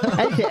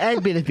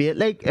 I'd be the bait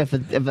like if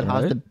it has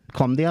Right. to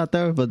come to out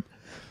there, but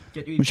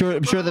I'm sure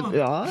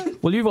that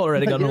Well, you've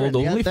already got an old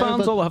Yeah, there, OnlyFans.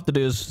 but- All I have to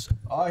do is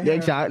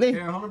exactly.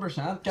 Yeah,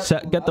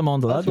 100%. get them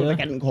onto that. That's what Yeah. they're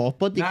getting caught,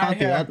 but you Nah, can't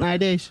do yeah. that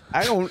nowadays.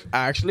 I don't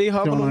actually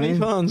have an Don't know.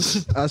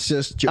 OnlyFans. That's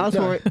just That's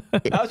joke.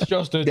 what. That's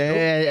just a joke.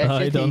 Yeah,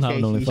 I don't have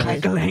an OnlyFans.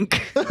 Click a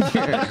link.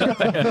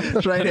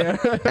 It's right here.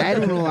 I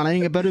don't know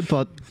anything about it,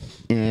 but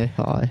yeah,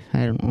 I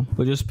don't know.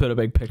 We'll just put a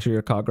big picture of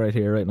your cock right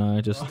here, right now.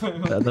 Just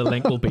the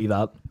link will be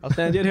that. I'll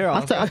send you it here.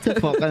 That's a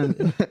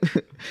fucking.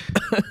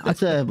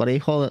 That's a what do you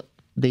call it?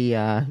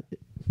 The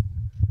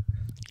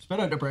Spit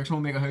out the bricks and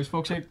we'll make a house,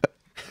 folks.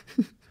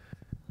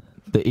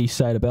 The east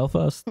side of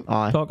Belfast.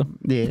 aye. Talking.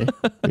 Yeah.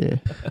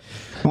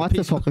 What's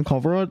the fucking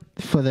cover art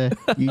for the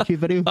YouTube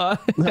video?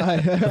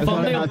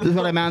 Thumbnail. That's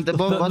what I meant. The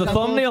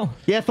thumbnail.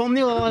 Yeah,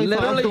 thumbnail. aye,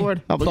 Literally. that's the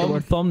word. That was the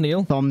word.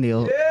 Thumbnail.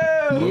 Thumbnail.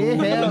 Yeah.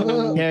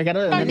 Here, get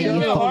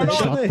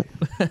it.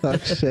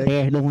 Fuck's sake.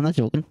 Here, no, I'm not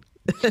joking.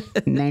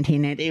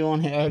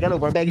 1991. Here, get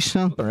over, big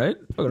son. All right.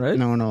 All right.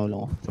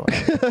 No.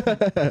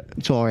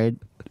 It's alright.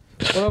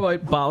 What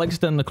about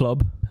Balloxed in the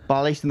club?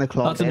 Bally's in the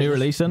club. That's a new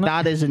release, isn't it?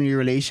 That is a new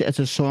release. It's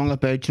a song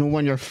about, you know,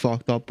 when you're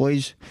fucked up,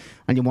 boys,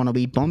 and you want a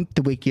wee bump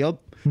to wake you up.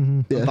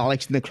 Yeah.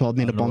 Bally's in the club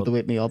need a bump to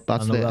wake me up.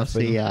 That's I know the that that's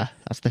feeling. the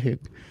that's the hook.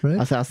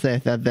 Right. That's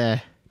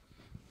the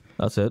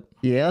That's it.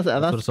 yeah. what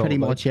That's it's all pretty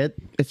about. much it.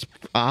 It's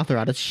after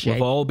that. It's shit.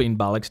 We've all been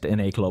Balloxed in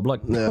a club, like.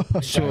 Yeah.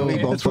 So Wee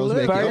bump does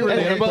make very you up.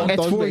 relatable. Wee bump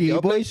it's does for make you,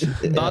 up. boys.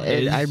 That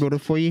is- I wrote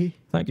it for you.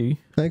 Thank you.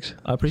 Thanks.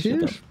 I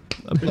appreciate Cheers.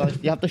 that.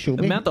 You have to show It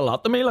me. meant a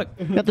lot to me, like.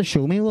 You have to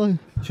show me, boy.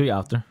 Show you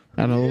after.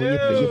 I know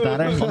you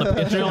better. On the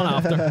Patreon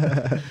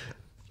after.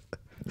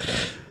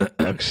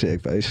 Fuck's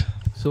sake, guys.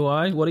 So,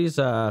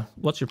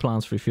 what's your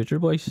plans for your future,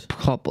 boys?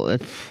 Couple.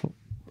 It's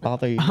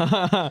rather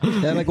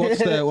Yeah, like what's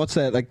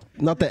the like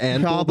not the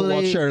end goal, but Probably-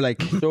 what's your like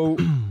so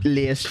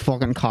lace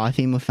fucking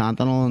caffeine with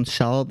fentanyl and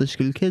sell it to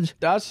school kids.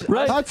 That's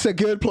Right. that's a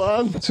good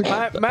plan. It's a good-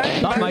 That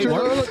might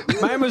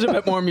work. Mine was a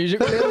bit more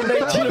musical.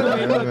 Like, do you know what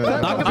I mean?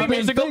 That could be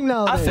musical. thing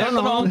now, I though. sent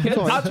them on, kids.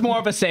 That's more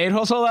of a side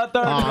hustle out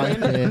there.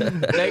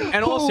 Like,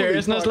 in all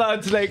seriousness,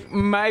 lads, like,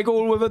 my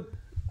goal with it,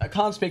 I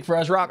can't speak for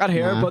us Rocket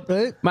here, Nah. but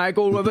Right. my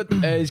goal with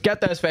it is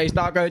get this face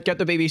doc out, get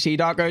the BBC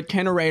doc out,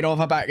 kind of raid off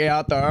a back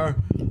out there,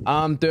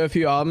 do a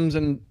few albums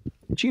and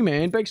What you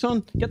mean, big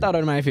son? Get that out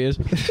of my face.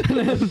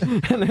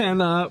 and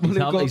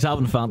then He's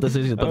having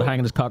fantasies. He's about to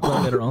hang his cock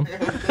right later on.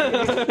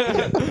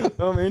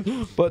 I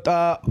mean, but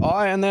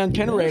and then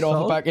kind of right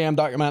off the back of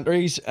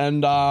documentaries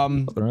and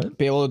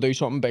be able to do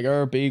something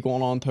bigger, be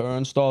going on tour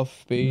and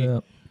stuff, be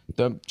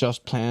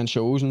just playing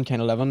shows and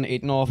kind of living,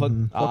 eating off it.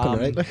 Fucking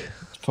right. Like.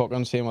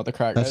 Fucking seeing what the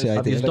crack That's is. the Have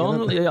idea. you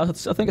done? Yeah, I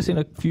think I've seen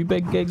a few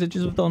big gigs that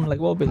you've done.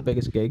 Like, what would be the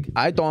biggest gig?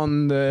 I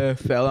done the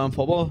Fella in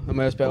football in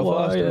West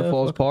Belfast in the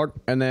Falls Park,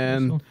 and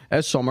then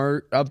this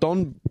summer we've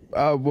done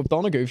a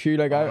good few.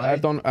 Like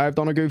I've done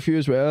a good few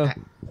as well,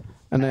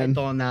 and then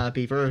done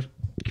Beaver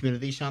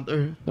Community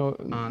Centre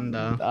and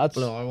that's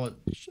what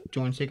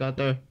joints they got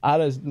there.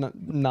 that is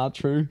not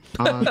true.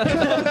 I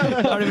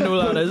don't even know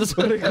what that is.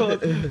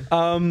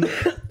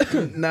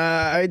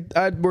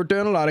 We're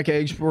doing a lot of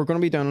gigs. We're going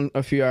to be doing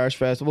a few Irish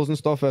festivals and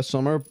stuff this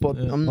summer, but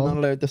I'm not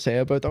allowed to say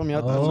about them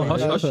yet.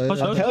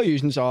 I'll tell you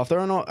after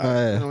or not.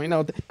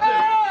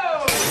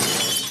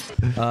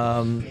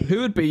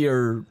 Who would be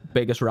your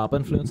biggest rap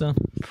influence then?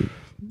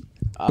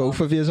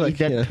 Both of you, like,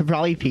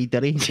 probably P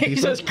Diddy.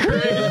 Jesus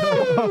Christ!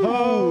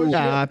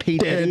 P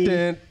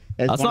Diddy.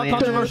 That's not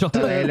controversial. The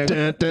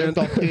Diddler.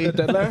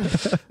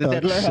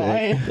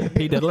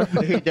 P. Diddler.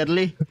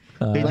 Diddly.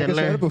 like I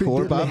said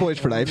before, Bad Boys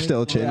for Life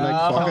still chin.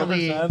 Like, fuck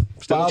it.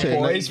 Still Bad chin.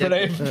 Boys for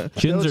life.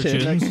 Tunes are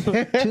tunes.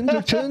 Chins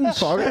are chins.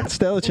 Fuck it.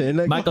 Still chin.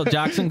 Like, Michael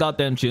Jackson got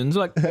them tunes.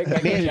 Like, We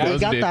got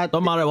that.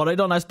 don't matter what I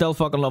done, I still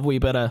fucking love wee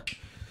bit of.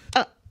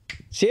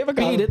 See if I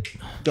got Beat it.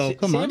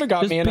 Come on.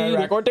 got me in a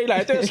record deal.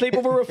 I do a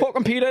sleepover with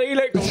fucking P Diddy.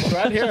 Like,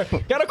 right here,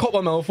 get a couple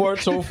of mil for it.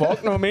 So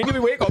fuck. No, I mean, you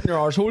wake up in your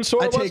arsehole.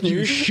 So I take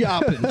you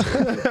shopping. You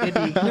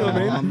know what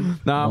I mean?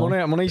 Nah, I'm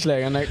only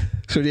slagging. Like,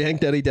 So do you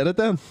think Diddy did it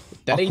then?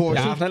 Diddy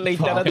definitely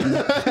did it.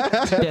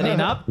 Did he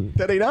not?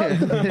 Did he not?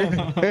 Did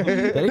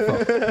he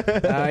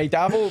fuck? He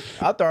dabbled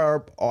at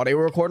their audio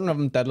recording of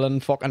him diddling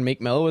fucking Meek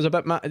Mill was a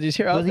bit mad. Did you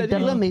hear that? Was he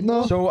diddling Meek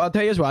Mill? So I'll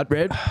tell you what,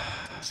 Red.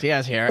 See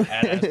us here.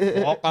 It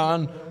is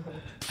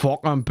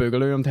fucking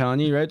boogaloo, I'm telling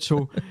you, right?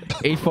 So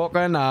he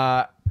fucking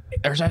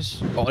there's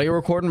this audio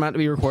recording meant to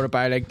be recorded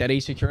by like Diddy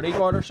security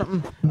guard or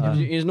something.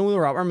 You know the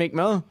rapper Meek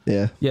Mill?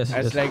 Yeah. Yes.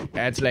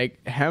 It's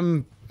like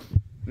him.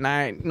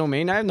 Nah, no,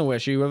 I have no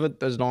issue with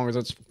it as long as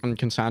it's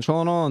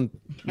consensual and all and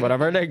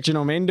whatever. Like, do you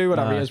know what I mean? Do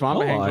whatever you want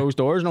behind closed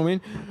doors, you know what I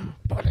mean?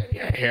 But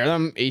you hear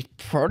them, he's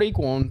pretty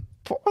going.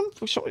 I'm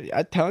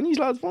telling you,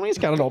 lads, when he's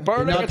got it up,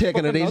 You're not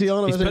taking it easy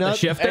on him, He's is he put the not?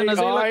 shift in, is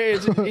he?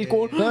 Like? He's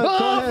going,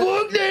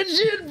 fuck that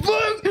shit,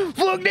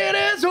 fuck that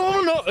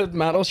asshole. No,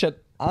 metal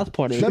shit. That's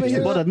part of Let me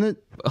hear it, that. isn't it?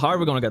 How are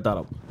we going to get that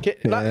up? There's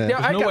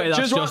There's no way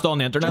that's just on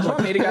the internet. Just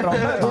want me to get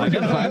it on.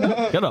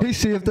 Get up. He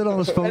saved it on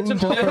his phone. He's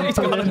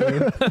got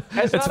it.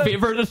 It's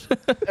favoured.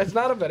 It's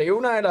not a video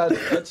now, lads.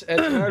 It's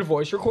a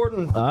voice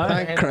recording.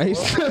 Thank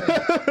Christ.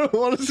 I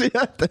want to see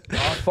that. Oh,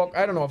 fuck,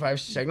 I don't know if I have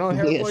signal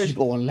here, Yes, boys.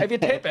 go on. If you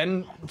type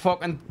in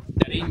fucking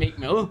Diddy Meek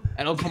Mill,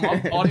 it'll come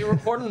up audio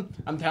recording.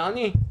 I'm telling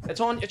you, it's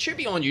on. It should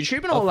be on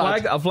YouTube and all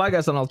that. I'll flag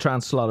us and I'll try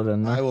and slot it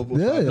in. I will.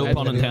 No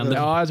pun intended.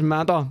 Oh, it's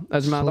mental.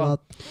 It's mental.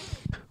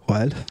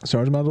 Wild.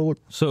 Sergeant Metal.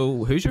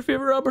 So, who's your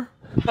favourite rapper?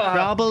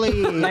 Probably.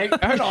 Like,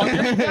 hold on.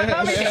 Let me get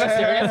a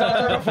serious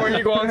answer before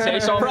you go and say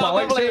something.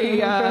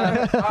 Probably.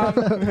 I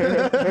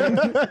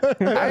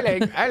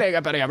like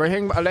a bit of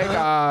everything. I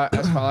like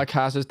this fella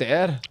Cass is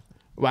dead.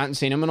 Went and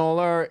seen him and all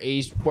there.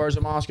 He wears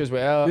a mask as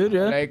well. Good,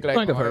 yeah. Like, I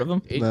think I've heard of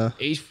him.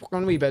 He's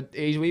fucking wee bit.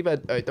 He's a wee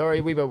bit out there.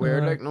 He's a wee bit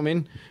weird, like, you know what I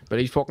mean? But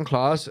he's fucking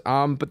class.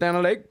 But then I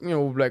like, you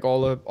know, like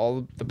all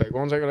the big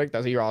ones. Like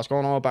Dizzy Rascal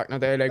and all back in the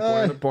day, like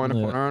Boy in the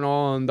Corner and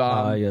all. And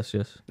Yes.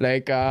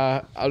 like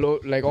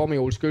like all my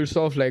old school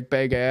stuff, like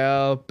Big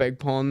L, Big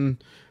Pun,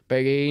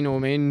 Big E, you know what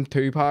I mean?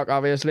 Tupac,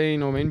 obviously, you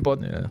know what I mean? But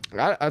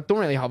I don't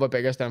really have a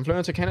biggest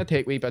influence. I kind of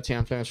take wee bits of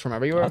influence from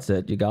everywhere. That's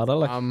it. You got it.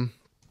 Like.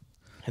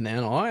 And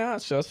then,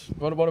 it's just,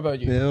 what about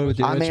you? Yeah, what would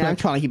you I mean, I'm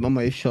trying to keep my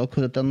mouth shut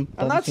because it doesn't.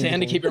 I'm not saying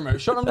to keep your mouth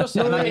shut. I'm just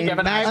saying to give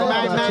an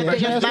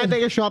My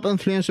biggest shop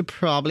influence would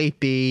probably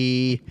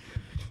be.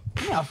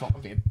 Yeah,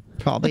 fuck it.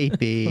 Probably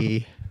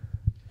be.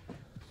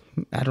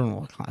 I don't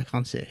know. I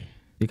can't say.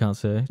 You can't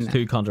say. It's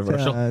too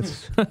controversial.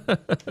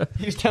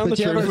 He's telling the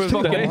But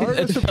yeah, truth.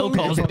 It's Bill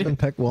Cosby. Fucking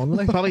pick one.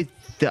 Like. Probably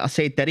I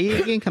say Diddy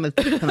again. Can I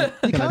do that?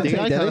 Hey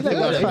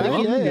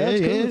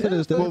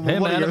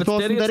man, if it's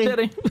Diddy, it's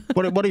Diddy.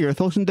 What are your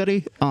thoughts on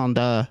Diddy? And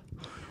I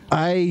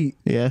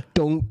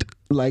don't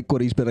like what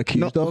he's been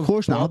accused of. Of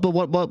course not. But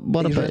what He's about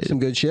written some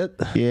good shit.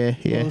 Yeah.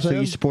 I'm So you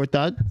saying? support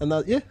that? And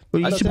that, yeah.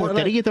 Well, you That's support it,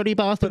 Diddy, you dirty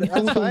bastard.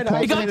 That's fine.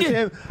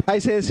 I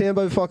say the same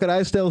about fucking.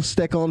 I still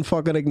stick on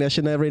fucking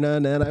Ignition every now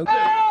and then.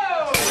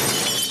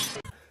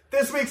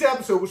 This week's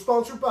episode was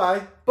sponsored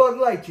by Bud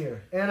Light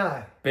Cheer and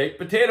I. Baked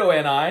potato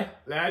and I.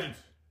 Legends.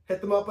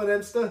 Hit them up on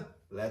Insta.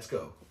 Let's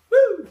go.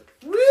 Woo!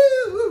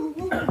 Woo!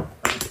 Woo!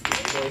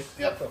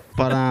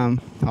 But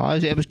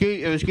it was good.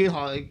 It was good.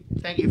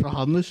 Thank you for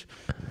having us.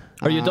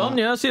 Are you done?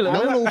 Yeah, see you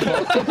later. No,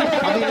 fuck.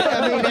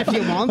 I mean, if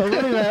you want,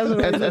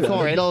 it's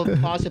all right. I'll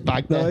pass it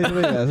back No,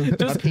 then.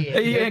 Just,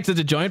 he exits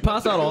a joint,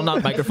 pass that on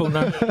that microphone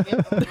now.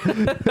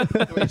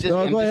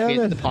 go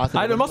ahead,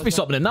 There must be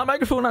something in that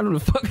microphone. I don't know.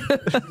 Fuck.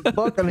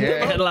 Fucking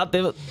hell. Hit a lot,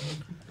 David.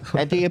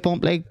 I do a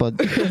bump like, but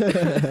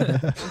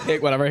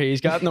Take whatever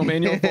he's got. No,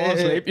 man, you'll fall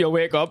asleep. You'll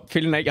wake up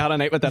feeling like you had a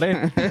night with Diddy. You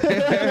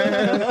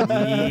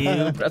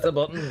press the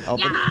button.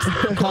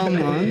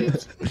 come on.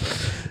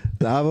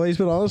 Nah, boys,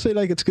 but honestly,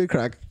 like, it's good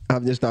crack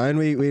having this down.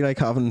 We like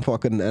having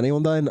fucking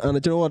anyone down.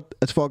 And do you know what?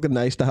 It's fucking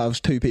nice to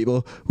have two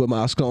people with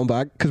masks on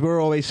back, because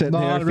we're always sitting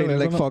here it really feeling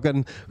like isn't it?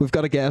 fucking, we've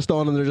got a guest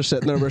on and they're just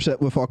sitting there, we're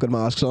sitting with fucking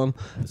masks on.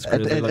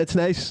 It's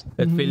nice.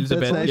 It feels a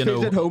It's bit, nice. you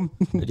Feels know. at home.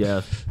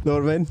 Yeah. Know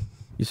what I mean?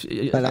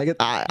 You I like it.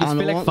 I feel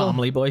know like what,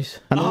 family,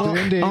 boys. Uncle.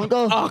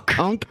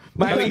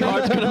 My wee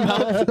heart's gonna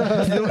melt.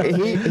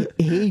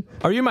 he.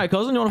 Are you my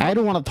cousin? You want I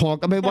don't want to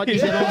talk about what you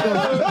said,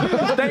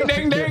 Uncle. Ding,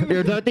 ding, ding. You're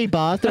a dirty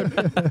bastard.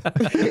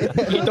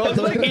 He does.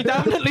 He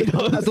definitely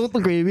does. I don't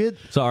agree with it.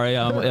 Sorry,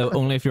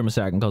 only if you're my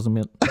second cousin,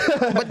 mate.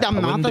 But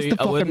I'm not. That's the I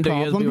fucking wouldn't do you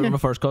if you problem. were my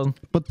first cousin.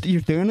 But you're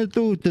doing it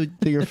though to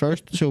your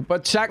first. So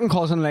But second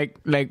cousin, like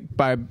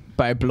by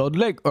blood,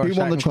 like, or Who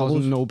won the second cousin,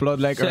 troubles? no blood,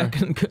 like, or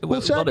Second, Well,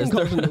 what second is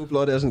there? cousin, no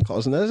blood isn't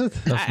cousin, is it?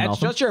 That's it's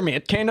nothing. just your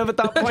mate, kind of, at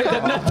that point,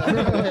 isn't it?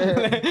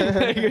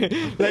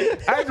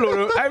 like I've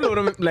load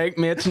of like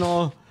mates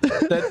now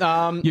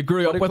that You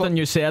grew what up do you with call- and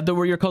you said they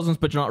were your cousins,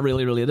 but you're not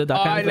really related.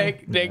 That kind I of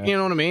thing. like you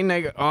know what I mean?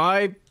 Like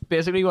I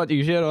basically what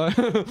you said. I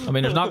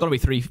mean, there's not going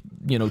to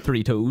be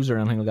three toes or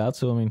anything like that.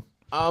 So I mean,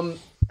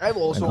 I've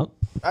not?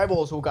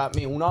 also got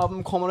my own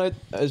album coming out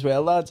as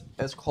well, lads.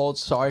 It's called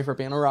Sorry for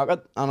Being a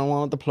Rocket, and I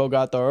wanted to plug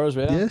that there as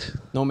well. Yes.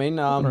 No, I mean,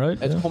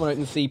 Alright, it's yeah. coming out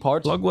in 3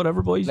 parts. plug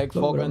whatever, boys. Like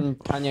Plug fucking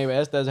Kanye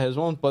West does his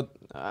one, but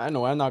I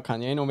know I'm not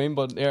Kanye, no I mean,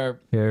 but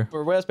Here.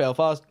 for West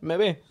Belfast,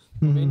 maybe,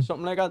 I mean,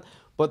 something like that.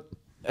 But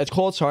it's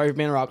called Sorry for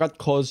Being a Rocket,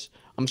 because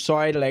I'm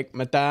sorry to like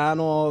my dad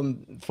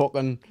and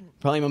fucking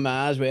probably my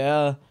ma as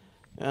well,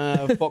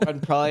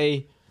 fucking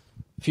probably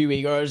a few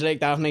wee girls, like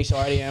definitely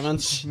sorry to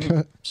Emmons,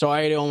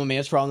 sorry to all my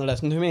mates for having to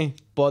listen to me,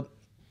 but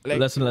like,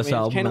 Listen to this it's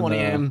album kind of one of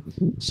and,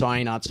 them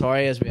sorry not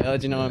sorry as well,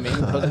 do you know what I mean?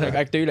 Because like,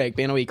 I do like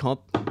being a wee cunt,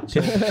 so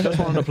just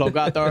wanted to plug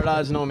that there,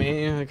 lads, you know what I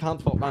mean? I can't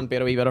fucking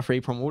beat a wee bit of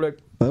free promo, like.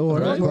 No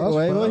worries. Work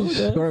away, boys.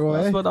 Yeah, Work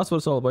away. that's what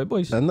it's all about,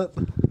 boys. Isn't it?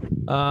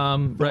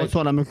 Right. That's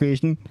what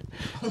immigration.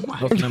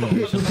 Nothing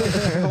immigration.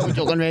 We're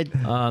joking, right?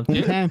 Yeah.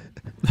 Okay.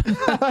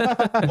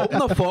 Open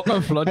the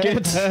fucking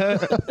floodgates.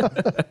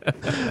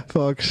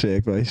 Fuck's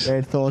sake, boys.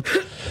 Right thoughts.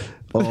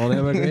 On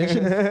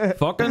immigration. We're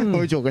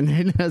Fucking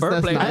joking. fair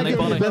play to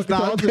anybody. That's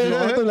not.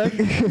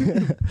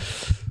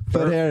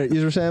 But here,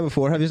 you were saying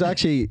before, have you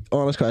actually,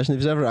 honest question,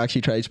 have you ever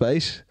actually tried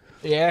spice?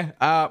 Yeah,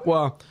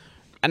 well,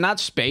 and not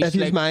space. If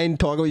you like, mind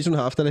talking, you don't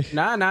have to. Like.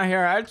 nah,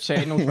 here, I'd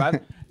say no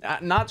threat.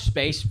 Not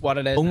space, what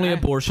it is. only nah.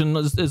 abortion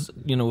is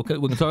we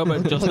can talk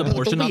about just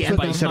abortion, not Yeah,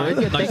 spice. sorry.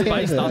 Not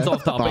spice. That's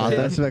off topic.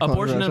 That's a bit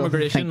Abortion, controversial.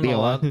 immigration, Think we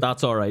all are.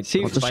 that's all right.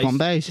 See, What's the Spice-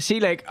 scumbags? See,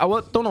 like,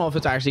 don't know if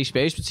it's actually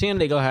space, but seeing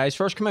Legal Highs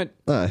first come out,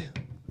 Aye.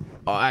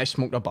 I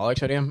smoked a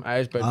bollocks out of him. I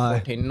was about Aye.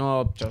 14,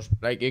 no, just,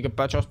 like, you could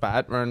bet just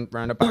bad round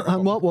a back.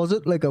 And what was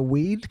it? Like a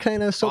weed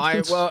kind of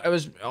substance? I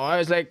was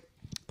like,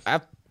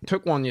 I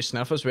took one you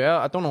sniff as well.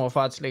 I don't know if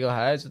that's Legal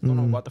Highs. I don't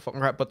know what the fucking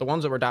crap, but the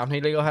ones that were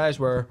definitely Legal Highs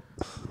were,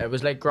 it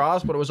was like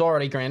grass, but it was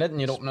already grinded and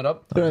you'd open it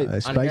up. Right.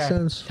 And Spice yeah,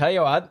 sense. tell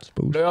you what,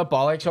 blew a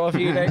bollocks off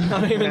you, like,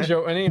 not even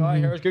joking. Anyway,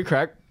 here's good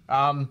crack. If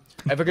I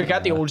could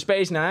get the old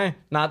space now,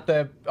 not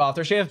the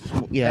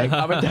aftershave, Yeah. like,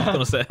 I would,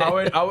 gonna say. I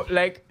would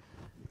like.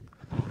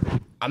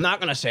 I'm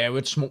not gonna say I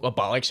would smoke a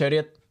bollocks out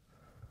of it,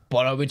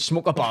 but I would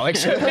smoke a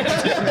bollocks out of it.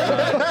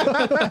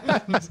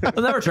 I've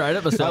never tried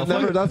it myself. I've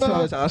never, that's what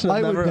I was asking.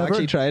 I've I would never never-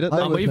 actually tried it. I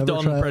And would we've never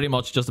done try it. pretty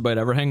much just about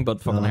everything,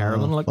 but fucking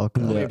heroin. Like, Fuck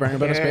You bring a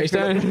bit of space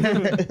down.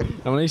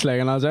 I'm only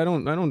slagging lads. I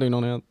don't do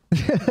none of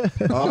that.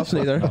 Oh, that's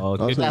neither. oh,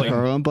 good, Not clean,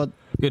 heroin, but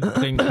good,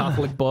 clean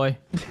Catholic boy.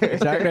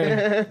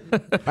 Exactly.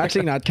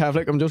 Actually, not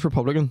Catholic. I'm just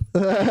Republican.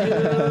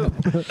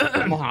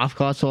 I'm a half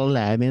cost all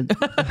lie, man.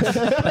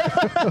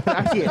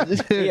 Actually,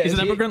 Yeah, He's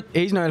an immigrant.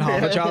 He's now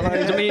half a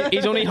Java.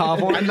 He's only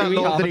half one. I'm not He's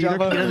only half lost a in either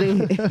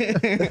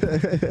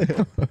Java.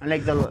 community. I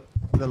like the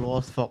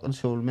lost fucking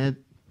soul, mate.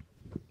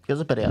 Give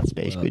us a bit of that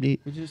space, could you?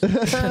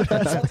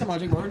 That's a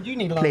magic word. You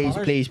need a lot of Please,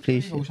 manners.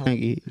 please.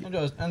 Thank you.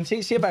 And see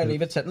if I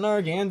leave it sitting there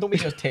again. Don't be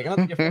just taking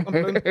it. You fucking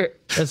balloon.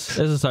 This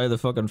is how the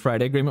fucking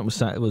Friday agreement was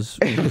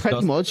Pretty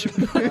discussed. much.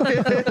 That's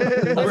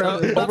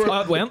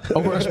how it went.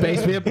 Over a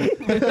space, babe.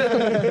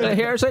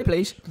 Here, say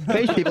please.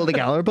 Place people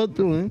together, but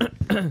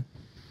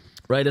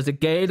Right, is it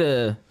gay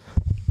to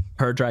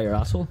hair dry your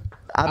asshole?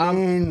 I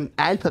mean,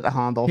 I'll put the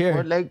hand off Here. for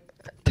it, like,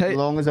 Tell- as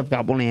long as I've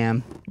got one of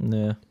them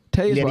Yeah.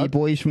 Tell you lady what.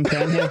 boys from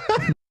town here.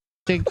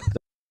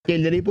 Yeah,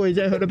 lady boys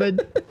I heard about.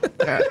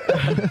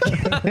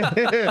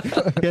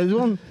 Here's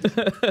one.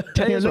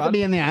 Tell you Here's look what. at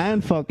me in the eye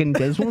and fucking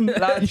gives one. You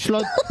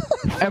slut.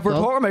 If we're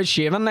talking about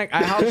shaving, like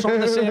I have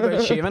something to say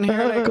about shaving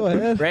here. Like, Go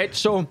ahead. Right,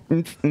 so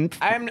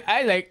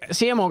I like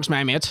see amongst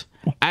my mates,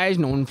 I was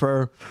known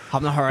for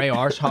having a hairy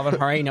arse, having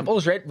hairy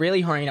nipples, right?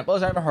 Really hairy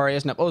nipples. I have a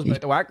hairiest nipples,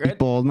 about the whack, right?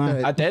 Bald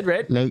now. I did,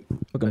 right? Look,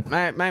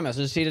 My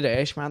missus, see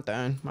today, she went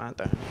down,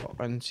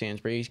 fucking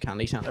Sainsbury's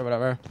Candy Centre,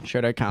 whatever.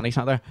 Shout out Candy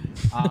Centre.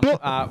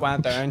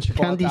 Went down, she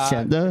Candy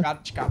Centre.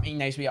 She got me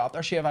nice wee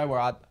aftershave. I were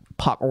at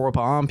Paco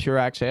Rabanne, Pure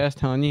Access,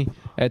 telling you.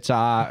 It's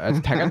a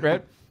ticket,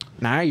 right?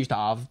 Now I used to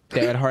have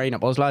dead hairy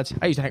nipples, lads.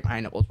 I used to think my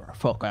nipples were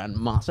fucking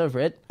massive,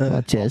 right?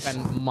 That's it.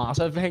 Fucking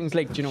massive things,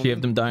 like, do you know.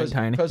 Shaved them down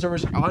tiny. Because there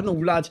was, I know,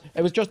 lads,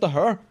 it was just the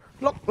hair.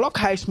 Look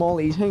how small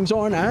these things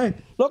are now.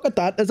 Look at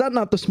that. Is that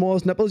not the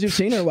smallest nipples you've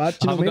seen or what?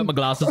 Do you I haven't got my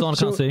glasses on, I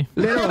can't see.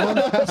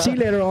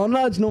 Later on,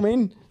 lads, know what I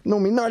mean? Know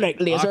what I mean? They're like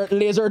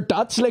laser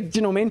dots, like, do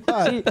you know what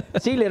I mean?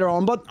 see later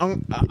on, but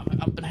I've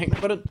been thinking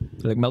about it.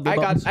 Like milky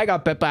buttons. I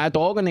got bit by a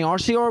dog in the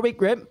RCR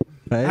week, right?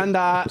 Right. And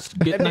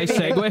Get nice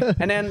segue.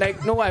 and then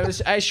like no, I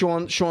was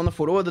showing the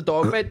photo of the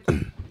dog bit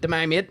to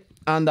my mate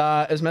and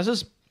his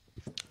missus,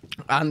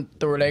 and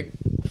they were like,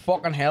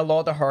 "Fucking hell,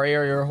 lot of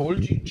hair your hole.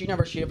 Do you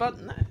never shave it?"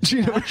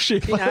 She never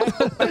shaved. My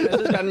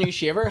missus got a new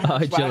shaver.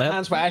 Gillette.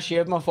 That's why I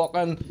shaved my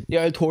fucking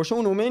old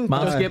torso. No, I mean,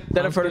 Manscaped.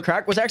 did it for the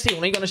crack. Was actually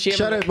only gonna shave.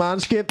 Shout out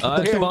Manscaped.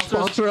 Here, Don't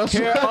sponsor us.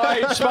 Here,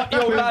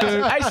 yo, lads,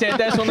 I said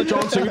this on the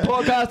John Sue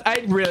podcast.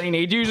 I really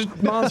need you,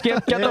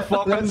 Manscaped. Get the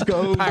fucking let's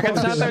go. packet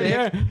sent out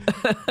here.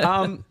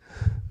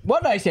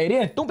 What did I say to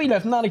you? Don't be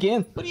lifting that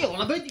again. what are you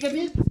on about? You get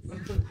me?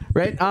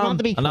 Right, Want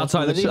to be And that's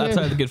how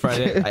the Good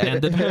Friday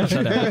ended.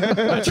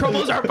 my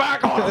troubles are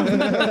back on.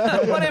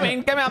 What do you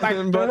mean? Give me a back.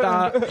 But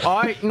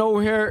I know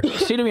here.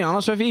 See, to be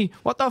honest with you,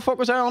 what the fuck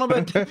was I on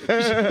about?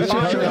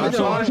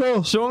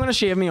 So I'm gonna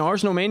shave me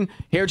arse. No, I mean,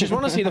 here, just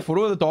want to see the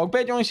photo of the dog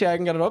bed. You want to see I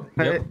can get it up?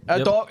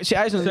 Yep. Dog. See,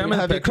 I was in the.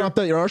 Have you cropped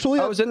out your arsehole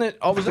yet? I was in the.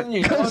 I was in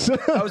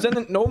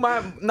the. No,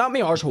 not me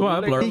arsehole. Well,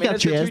 blur. He got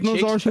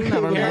Chesno's arsehole,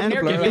 never mind.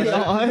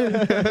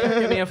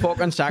 Give me a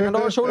fucking second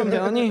arsehole. I'm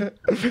telling you.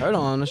 Hold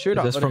on, shoot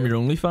up. Is this from your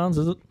OnlyFans,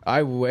 is it?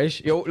 I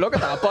wish. Yo, look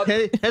at that. But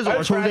His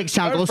arsehole's like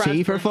Sanko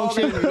C for fuck's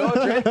sake.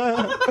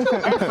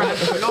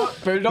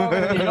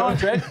 Bulldog, you know,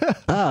 right?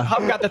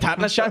 Haven't got the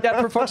tetanus shot yet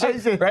for fuck's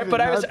sake, right?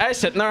 But I was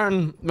sitting there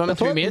and one of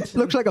two mates.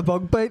 Looks like a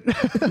bug bite.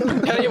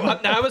 Tell you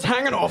what, I was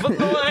hanging off it.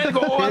 No, I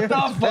go, what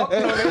the fuck?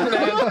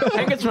 I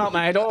think it's not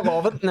my dog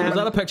off it. Was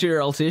that a picture of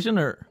your Alsatian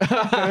or?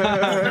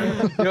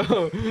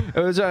 Yo, it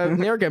was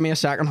near gave me a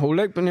second hole,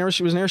 like, but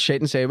she was near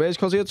shitting sideways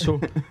because of it. So,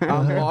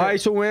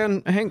 so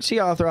when I think see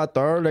after that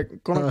there,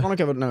 like, gonna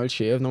give it an old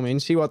shave. No, I mean,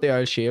 see what the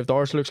old shaved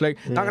arse looks like.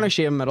 Not gonna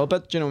shave middle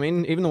bit. Do you know what I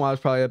mean? Even though I was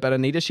probably a bit of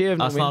need a shave.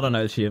 That's not an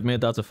old shave,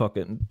 mate. That's a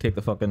fucking take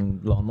the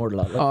fucking lawnmower to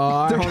that.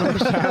 Oh,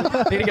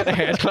 100%. Need to get the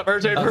head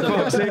clippers out for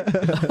fuck's sake.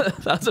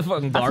 That's a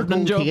fucking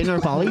gardening job. Or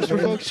volleys for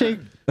fuck's sake.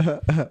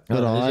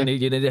 You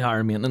need to hire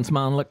a maintenance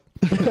man, like.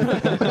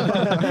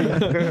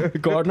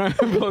 Gardener,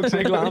 fuck's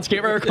sake,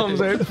 landscaper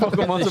comes out,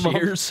 fucking wants a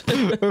Shears.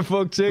 for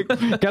fuck's sake.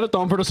 Get it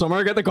done for the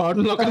summer, get the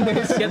garden looking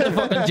nice. Get the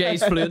fucking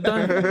J's fluid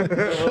down.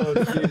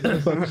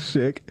 Fuck's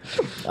sake.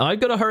 I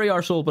got a hairy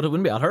arsehole, but it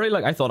wouldn't be that hairy.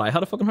 Like, I thought I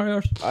had a fucking hairy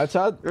arse. That's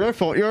it. You're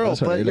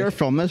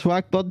from this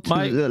whack, bud.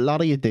 A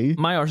lot of you do.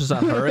 My arse is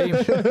that hairy.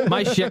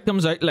 My shit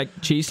comes out like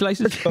cheese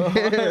slices. Through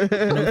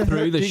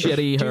the shitty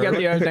Do you get hair.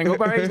 the old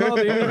dingleberries now,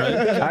 do you?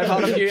 I've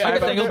had a few. I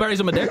got dingleberries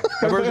on my dick.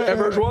 If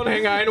there's one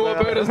thing I know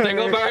about is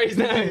dingleberries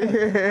now.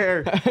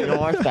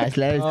 You're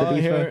specialised to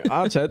be fair.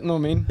 That's it, no, I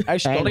mean. I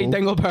study know.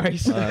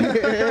 dingleberries.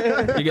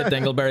 You get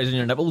dingleberries in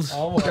your nipples.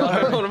 Oh my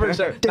God,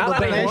 100%.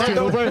 Not anymore.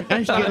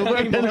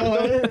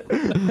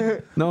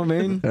 No, I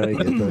mean. Very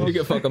good, though. You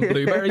get fucking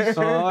blueberries.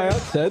 Oh,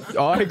 that's it.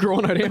 Oh, I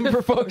grown out him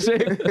for fuck's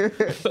sake.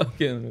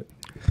 Fucking.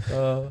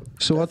 So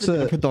what's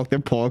the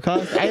Productive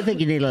podcast. I think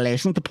you need to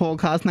listen to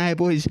podcasts now,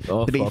 boys.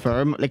 Oh, to be fuck.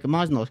 fair, like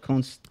imagine us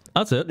cunts.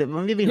 That's it.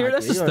 Maybe Here,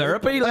 not this is you,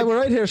 therapy. like Like, we're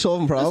right here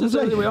solving this problems.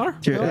 is Like. who we are.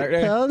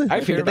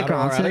 I feel the that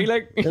already,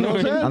 like, you know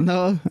what I mean?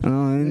 I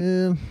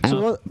know.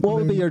 So what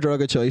would be your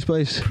drug of choice,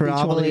 boys? Each one of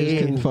Probably.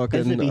 you can This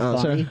fucking would be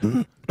answer.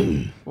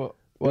 funny.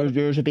 Well,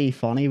 yours would be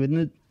funny, wouldn't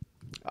it?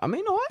 I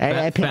mean, no,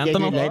 I pick you,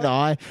 Fentanyl? like,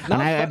 aye. And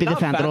I'd be the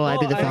fentanyl. I'd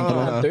be the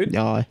fentanyl. dude.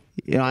 Yeah.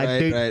 You know,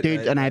 I'd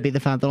dude, and I'd be the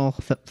fentanyl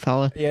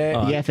fella.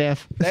 Yeah. The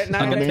FF. I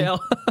can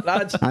tell.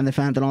 Lads, And the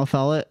fentanyl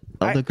fella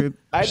of the group.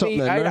 I'd Something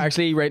in there.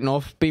 actually right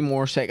enough be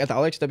more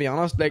psychedelics, to be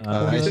honest. Like,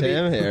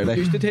 Same here. Like.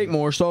 used to take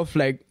more stuff,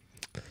 like,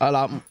 a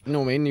lot, you know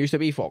what I mean? Used to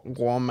be fucking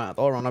going mad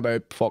or run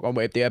about fucking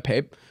wipe the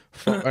pipe.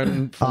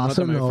 Fucking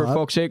Awesome, them out for no,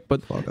 fuck's sake.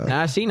 But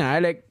nah, see now,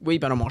 like, wee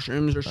bit of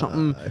mushrooms or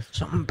something,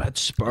 something bit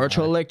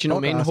spiritual, like, do you know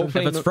what I mean? Fuck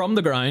Hopefully, If it's from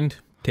the ground,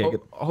 take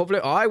it.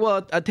 hopefully,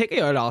 I'd take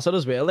it out acid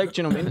as well, like,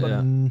 do you know what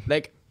I mean? But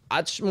like,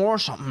 it's more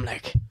something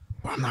like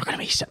where I'm not gonna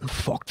be sitting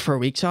fucked for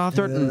weeks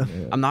after it,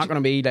 and I'm not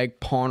gonna be like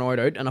paranoid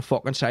out in a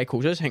fucking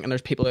psychosis, thinking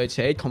there's people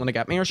outside coming to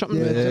get me or something.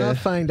 Yeah, do you not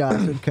find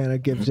acid kind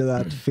of gives you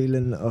that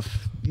feeling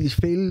of you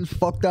feel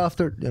fucked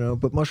after, you know,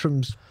 but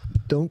mushrooms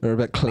don't. They're a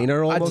bit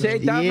cleaner I'd almost. say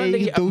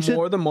definitely you dose it.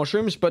 more than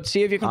mushrooms, but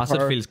see if you compare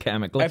Acid feels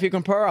chemical. if you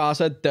compare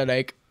acid to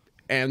like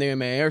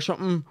MDMA or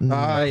something.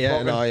 Ah,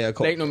 yeah, no, yeah,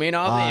 cool. Like, no, mean,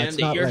 all the it's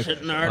end, not you're like-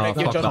 sitting there, Oh, like,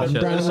 you're fuck that just,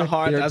 shit. it's a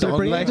hard You're desert.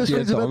 done, like, just you're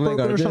feels a bit done, like, broken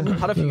or aren't you? something.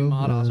 Had a few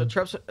mad acid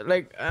trips.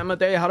 Like, a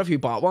day I had a few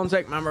bad ones.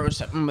 Like, remember I was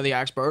sitting with the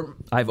expert.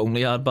 I've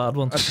only had bad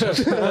ones.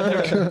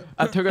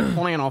 I took it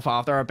funny enough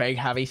after a big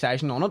heavy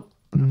session on it.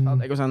 I felt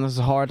like I was in this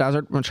hard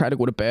desert. When I tried to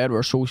go to bed, we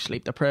were so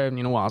sleep deprived. And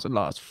you know, acid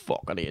lasts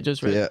fucking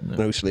ages, right? Yeah,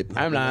 no sleep.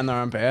 I'm lying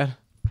there in bed.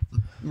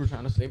 We're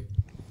trying to sleep.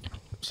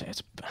 Say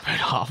it's about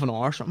half an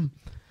hour or something.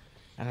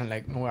 And then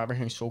like, no,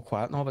 everything's so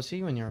quiet now. But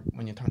see, when you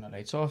turn the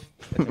lights off,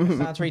 it's like a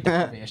sensory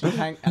deprivation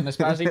thing. And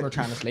especially we're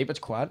trying to sleep, it's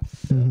quiet.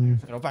 Pick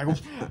it up, I go,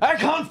 I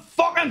can't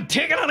fucking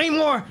take it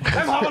anymore.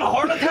 I'm having a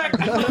heart attack.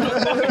 I'm having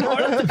a fucking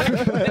heart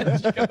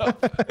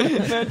attack.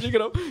 Then she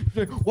get up.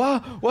 She's like,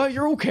 wow,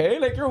 you're okay?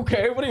 Like, you're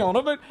okay? What are you on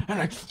about? And I'm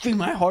like, feel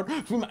my heart.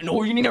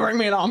 No, you need to ring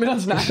me an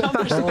ambulance now.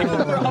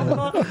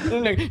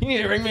 And like, you need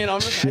to ring me an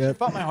ambulance. I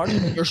felt my heart.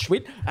 You're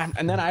sweet.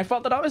 And then I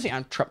felt that obviously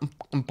I'm tripping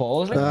and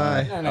balls.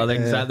 Like, and I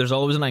think there's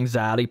always an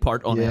anxiety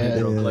part on any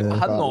drug. Like, I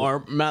had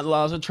more mental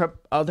acid trip.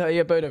 I'll tell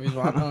you about it if you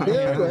want.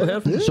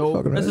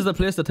 So this is the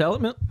place to tell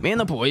it, man. me and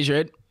the boys,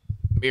 right?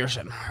 We were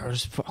sitting there. It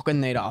was fucking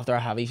night after a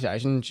heavy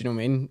session. Do you know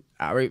what I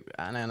mean?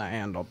 And then I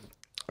end up.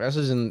 This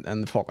is in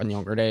the fucking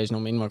younger days. You know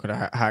what I mean? We could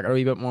hack it a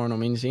wee bit more. You know what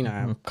I mean? See now,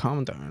 I'm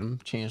calming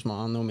down. Changed my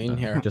own. You know what I mean?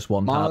 Here, Just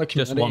one Man of tab. the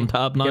Just community. one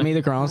tab now. Give me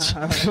the grants. You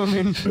know what I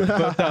mean?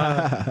 But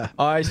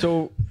alright,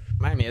 so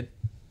my mate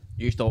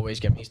used to always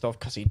give me stuff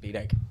because he'd be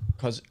like,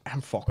 because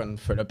I'm fucking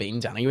full of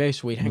beans anyway,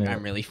 so he'd think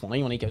I'm really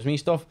funny when he gives me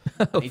stuff.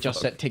 He'd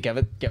just sit to give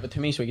it to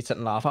me so he could sit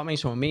and laugh at me.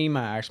 So me,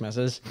 my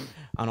ex-missus,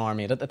 and our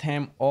mate at the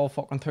time all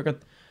fucking took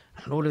it.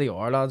 And a load of the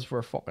R lads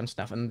were fucking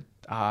sniffing.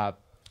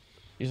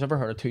 You've ever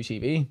heard of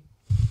 2CB?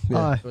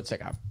 Aye. So it's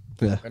like a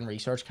fucking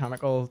research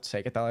chemical,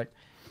 psychedelic,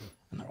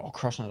 and they're all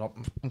crushing it up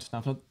and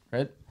sniffing it,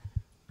 right?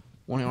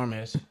 One of our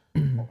mates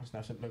fucking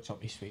sniffs it, looks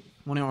up, he's sweet.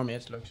 One of our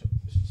mates sniffs it,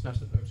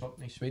 looks up,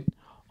 and he's sweet.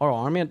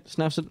 Our mate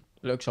sniffs it,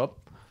 looks up.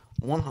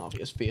 One half of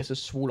his face is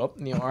swole up,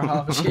 and the other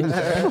half is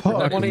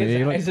one of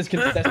his eyes is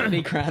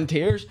consistently crying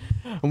tears,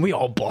 and we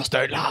all bust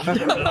out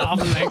laughing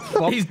like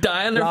fuck. He's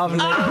dying. Laughing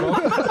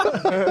like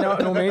fuck. No,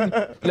 I mean,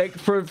 like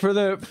for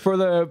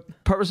the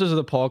purposes of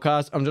the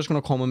podcast, I'm just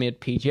gonna call my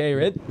mate PJ,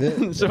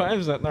 right? So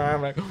I'm sitting there,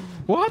 I'm like,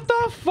 what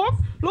the fuck?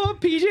 Look at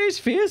PJ's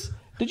face.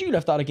 Did you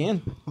lift that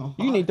again?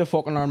 You need to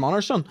fucking learn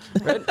manners, son.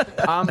 Right?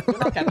 You're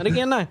not getting it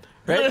again now,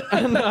 right?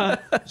 And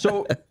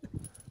so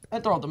I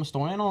thought them a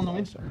story and all, I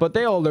mean. But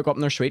they all look up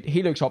and they're sweet.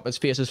 He looks up, his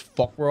face is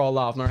fuck. We're all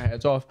laughing our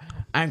heads off.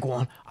 I'm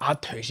going,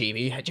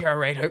 2CB, hit you a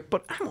right hook.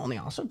 But I'm on the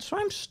acid, so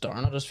I'm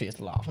staring at his face,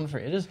 laughing for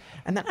ages.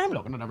 And then I'm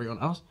looking at everyone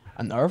else,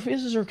 and their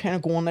faces are kind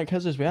of going like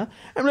his as well.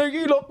 I'm like,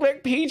 you look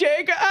like PJ.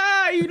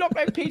 You look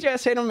like PJ. I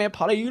say to me,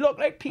 Paddy, you look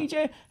like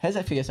PJ. His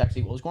face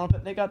actually was going a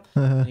bit like that.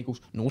 And he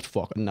goes, no, it's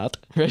fucking not.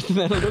 Right? And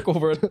then I look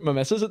over at my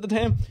missus at the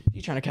time.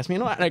 You trying to kiss me?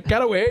 And I'm like,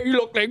 get away. You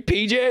look like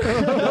PJ.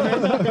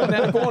 And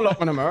then I go and look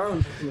in the mirror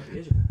and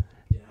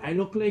I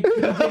look like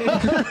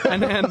PJ.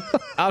 And then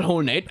that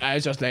whole night, I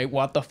was just like,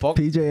 what the fuck?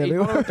 PJ He's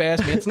one of my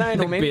best mates now, I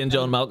know Being me.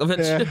 John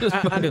Malkovich. Just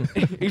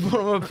fucking- He's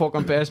one of my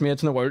fucking best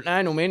mates in the world now,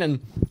 I know me. And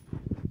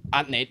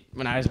at night,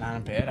 when I was lying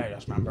in bed, I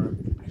just remember,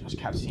 I just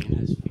kept seeing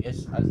his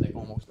face as like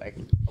almost like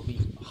a wee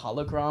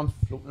hologram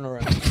floating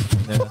around.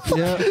 I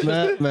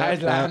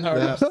was lying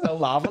there still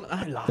laughing.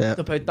 I laughed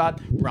about that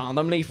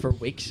randomly for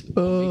weeks.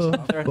 Weeks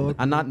after.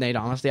 And that night,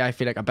 honestly, I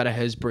feel like a bit of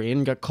his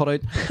brain got cut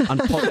out and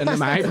put into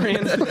my brain.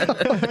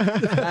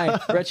 Aye,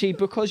 Richie,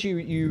 because you're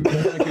a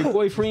good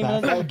boy for me,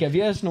 man, I'll give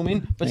you this, know what I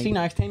mean? But see,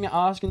 next time you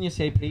ask and you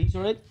say please,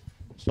 alright?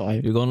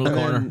 Sorry. You're going to the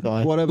corner.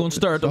 What Go about and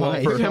stare at the wall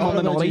Sorry. for Him on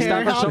the naughty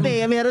step or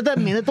something. I mean, at that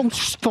minute, don't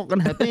fucking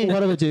hit me.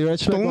 what about you,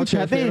 Rich? Don't What's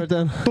your hit me. favourite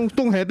then?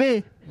 Don't hit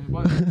me.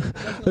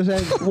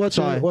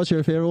 What's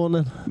your favourite one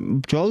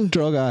then?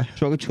 Drug, aye.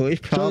 Drug of choice,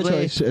 probably. Drug of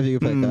choice, if you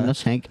could pick that. I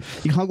think.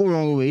 You can't go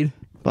wrong with weed.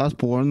 That's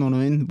boring, know what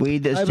I mean?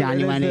 Weed is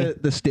genuinely...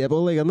 the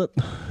staple, like, isn't it?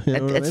 You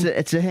know what I mean?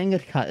 It's a thing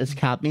it's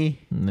kept me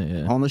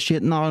Yeah. on the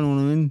shit now, know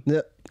what I mean?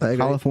 Yeah, I agree.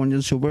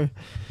 Californian sober.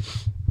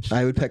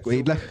 I would pick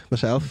weed, like,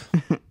 myself.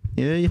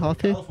 Yeah, you have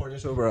to. California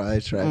sober, I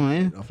try.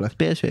 Alright. Enough, like.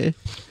 Best way.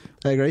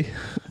 I agree.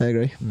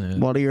 Yeah.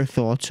 What are your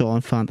thoughts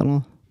on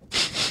fentanyl?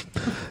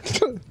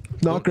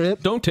 Not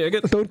great. Don't take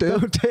it. Don't do it.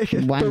 Don't take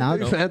it. Why Don't not?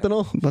 do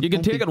fentanyl. But You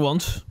can don't take be- it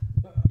once.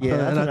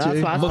 Yeah, that's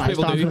you. that's Most my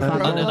people stance do. with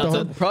And then that's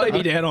fentanyl. it. Probably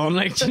be dead on,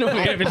 like, you know,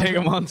 every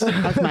take once.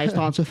 That's my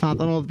stance with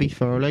fentanyl, to be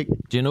fair, like.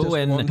 Do you know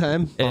Just one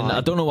time?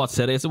 I don't know what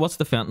city is it? What's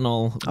the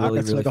fentanyl? Really,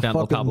 It's really like a fentanyl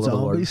fucking capital of the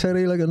zombie world.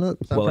 city, like, isn't it?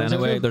 Well,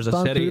 anyway, there's a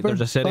city. Vancouver?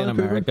 There's a city in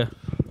Vancouver? America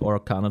or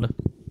Canada,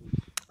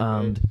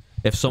 and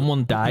if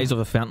someone dies of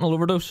a fentanyl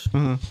overdose,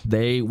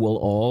 they will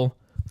all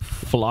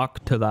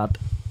flock to that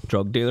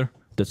drug dealer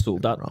that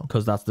sold that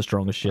because that's the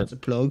strongest shit. That's a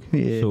plug.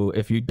 Yeah. So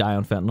if you die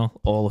on fentanyl,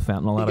 all the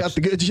fentanyl You got addicts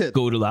the good shit.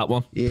 go to that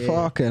one. Yeah.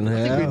 Fucking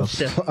hell.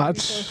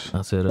 That's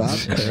That's it.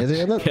 That's crazy,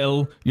 isn't it?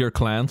 Kill your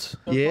clients.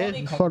 Yeah.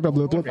 fucked up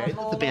look. That's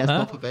the best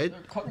stuff about it.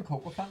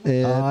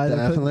 Yeah, they put,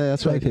 definitely.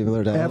 That's why people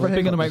are dying. everything-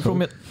 Speaking of microphone,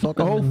 mate.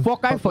 Oh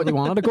fuck! I thought you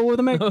wanted to go with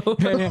me.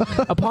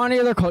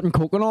 Apparently they're cutting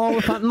coke and all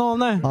with fentanyl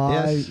now.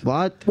 Yes.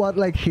 What?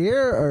 Like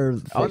here or?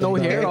 Oh no,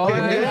 here.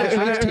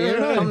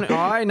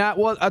 Not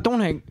well. I don't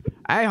think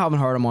I haven't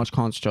heard of much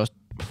cunts just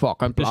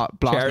fucking Just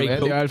blast cherry away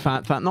coke. the old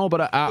fentanyl,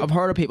 but I've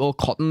heard of people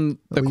cutting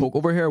the coke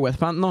over here with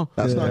fentanyl.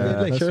 That's not good.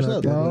 Like, that's sure, not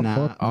it's good.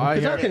 not. Nah.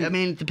 I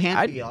mean, it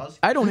depends who you ask.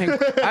 I don't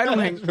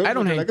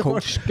think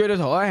coke's good at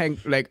all. I think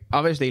like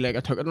obviously like I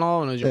took it and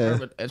all and it was younger,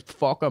 but it's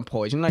fucking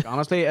poison. Like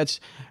honestly, it's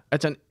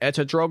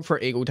a drug for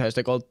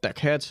egotistical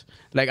dickheads.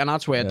 Like, and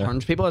that's where it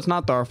turns people. It's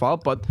not their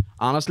fault, but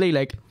honestly,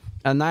 like,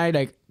 and now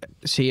like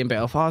see in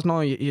Belfast now,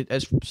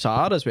 it's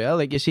sad as well.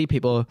 Like you see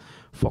people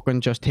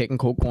fucking just taking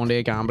coke, going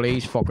to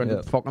gamblies, fucking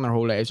their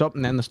whole lives up,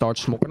 and then they start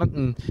smoking it,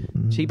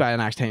 and see by the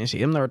next time you see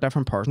them, they're a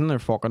different person. They're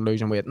fucking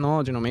losing weight and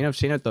all. Do you know what I mean? I've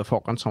seen it. The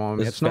fucking some of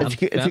them. It's not.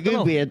 It's a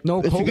good way. No,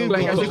 It's a coke, good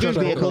like, way. It's a good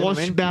way. coke,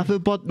 Lost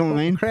benefit, but know what I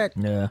mean. Crack.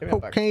 Yeah.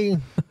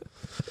 Cocaine.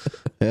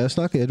 Yeah, it's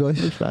not good,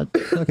 boys. It's not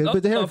good. Not-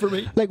 But here, not for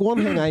me. like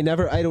one thing I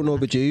don't know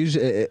about yous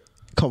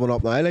coming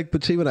up now, like,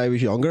 but see when I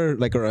was younger,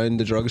 like around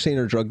the drug scene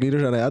or drug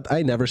dealers, and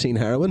I never seen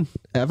heroin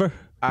ever.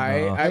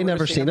 I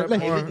never seen it,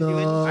 like-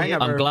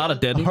 I'm glad I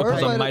didn't heard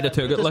because I about might have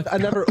took it. Like I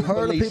never Heard of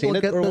really people seen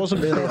it or getting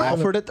wasn't it. really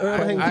offered it or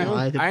anything. you know?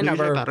 I They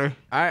never. get better.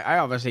 I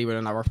obviously would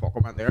have never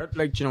fucking went there.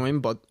 Like, do you know what I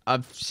mean? But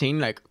I've seen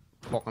like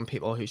fucking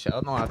people who sell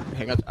it. No, I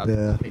think I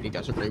completely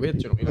disagree with it.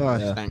 Do you know what I mean? Oh,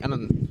 It's yeah. stinking,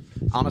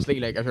 and honestly,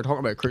 like if you're talking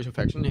about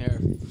crucifixion here,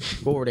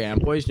 go over the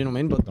end, boys. Do you know what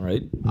I mean? But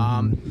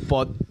right.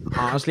 but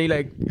honestly,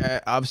 like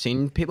I've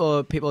seen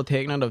people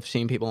taking it. I've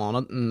seen people on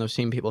it, and I've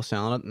seen people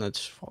selling it, and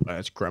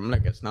it's grim.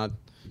 Like it's not.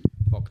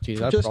 Fuck,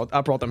 jeez, I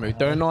brought the mood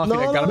down. No, I feel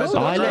like I got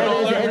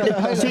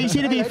a bit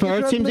See, to be fair,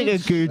 it seems like a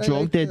good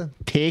drug to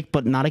take,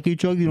 but not a good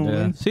drug. You know what I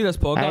Yeah. mean? See this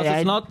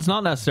podcast? It's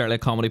not necessarily a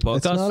comedy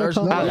podcast. not a There's-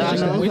 comedy. I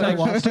know. we like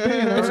wants to be.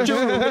 it's Joe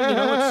Rogan, you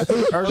know. It's,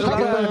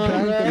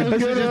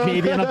 This is just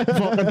me being a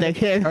fucking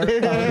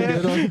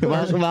dickhead.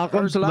 There's a lot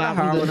of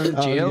heroin in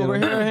jail over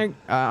here, I think.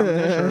 I'm sure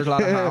there's a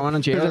lot of heroin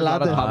in jail. There's a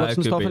lot of tablets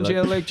and could stuff be in like-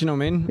 jail, like, do you know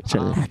what I mean?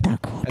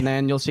 And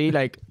then you'll see,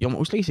 like, you'll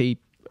mostly see,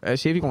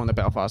 see if you go into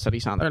Belfast City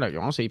Centre, like, you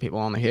want to see people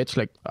on the hits,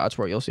 like, that's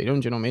where you'll see them,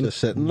 do you know what I mean? Just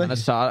sitting, like. And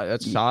it's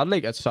sad,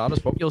 like, it's sad as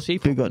fuck. You'll see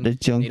We got the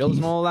fucking needles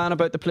and junkies. all that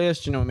about the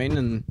place, do you know what I mean?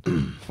 And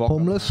fucking-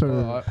 Homeless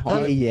or-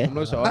 Yeah.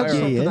 Homeless, That's or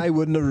something I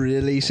wouldn't have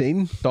really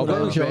seen. Dublin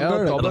when I was as well, younger,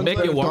 like, Dublin. It'll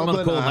make you warm on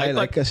a cold night,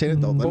 like I seen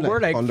it Dublin. But we're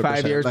like 5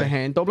 100%, years like.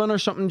 behind Dublin or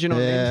something, do you know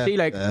what I Yeah, mean? See,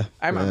 like, yeah,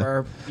 I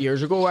remember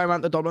years ago I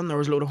went to Dublin, there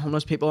was a load of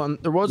homeless people, and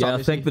there was yeah, I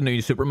obviously... think the new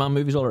Superman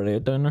movie's already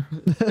out down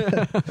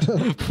there.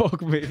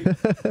 Fuck me.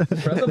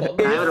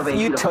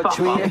 You touch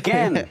me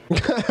again.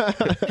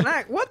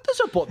 What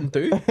does a button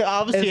do?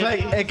 Obviously,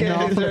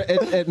 It's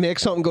like it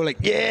makes something go like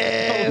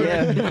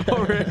yeah.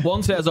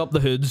 One says up the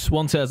hoods,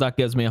 one says that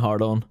gives me a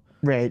hard on.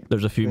 right.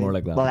 There's a few more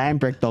like that. Well, I'm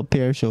bricked up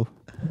here, so.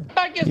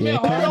 That gives me a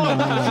hard on.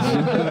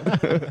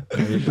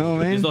 No,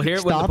 man. You'll hear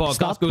it when the podcast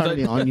Stop goes turning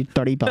me out. on, you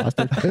dirty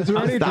bastard. Is there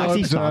any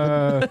Actually, drugs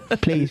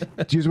stop Please.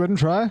 you wouldn't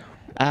try?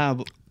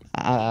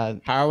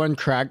 Heroin,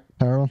 crack,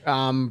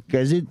 Heroin?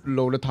 Is it?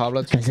 load of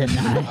tablets. Is it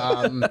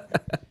not?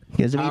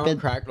 Is it a wee Heroin, bit?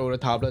 crack, load of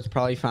tablets,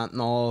 probably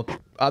fentanyl,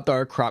 at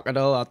their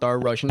crocodile, at their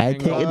Russian I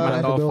thing. take it,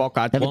 man, man. oh, fuck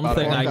that. One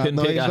thing I couldn't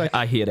no, take, he's like-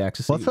 I hate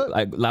ecstasy. What's it?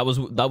 Like, that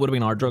would have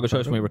been our drug of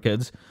choice when we were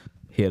kids.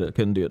 Hate it,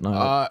 couldn't do it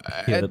now.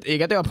 Hate it. You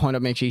get to a point that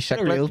makes you sick.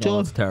 A real Like,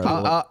 job. It's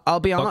terrible. I'll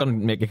be honest.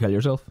 Fucking make you kill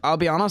yourself. I'll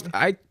be honest,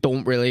 I'm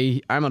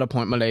at a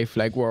point in my life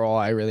like where all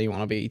I really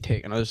want to be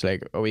taking is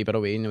like a wee bit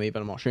of weed and a wee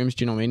bit of mushrooms,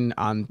 do you know what I mean?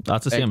 And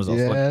That's the same as us.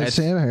 Yeah, Like, it's-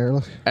 same here.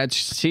 Look. it's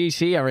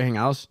see everything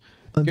else.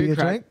 And do Good you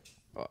crack. drink?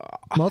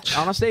 Much?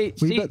 Honestly,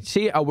 Wee bit?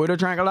 see, I would have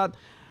drank a lot.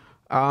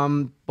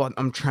 But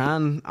I'm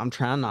trying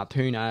not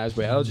to now as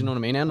well. Do you know what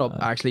I mean? End up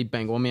actually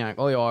bingoing my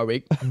ankle the other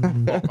week.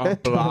 Fucking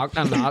blocked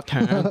and that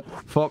time.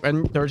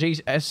 Fucking there's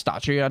a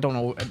statue. I don't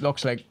know. It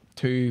looks like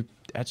two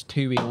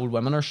wee old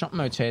women or something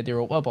outside the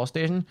Europa bus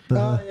station.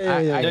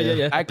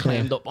 yeah. I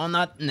climbed up on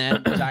that and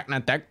then was acting a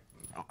dick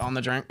on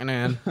the drink and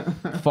then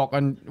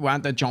fucking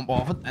went to jump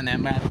off it and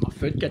then my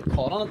foot get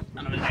caught on it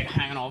and I was like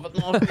hanging off it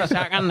and for a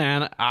second and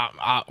then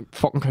I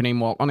fucking couldn't even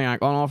walk on the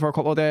ankle and all for a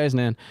couple of days and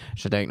then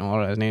she's like, no,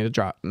 I need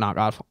to knock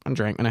that fucking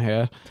drink in the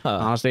head.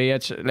 Honestly,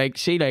 it's like,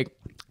 see, like,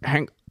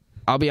 Hank,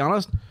 I'll be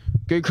honest,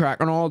 good crack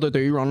and all to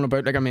do running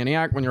about like a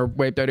maniac when you're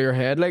wiped out of your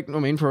head, like, I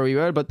mean, for a wee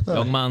while, but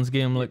young man's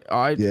game. Like,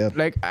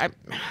 I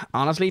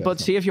honestly, but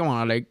see if you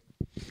want to like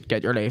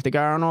get your life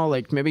together and all,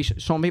 like maybe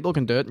some people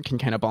can do it and can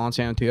kind of balance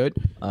out two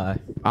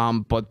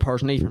out. But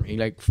personally for me,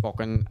 like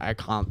fucking, I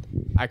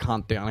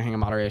can't do anything in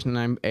moderation.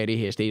 I'm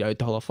ADHD out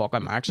to the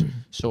fucking max.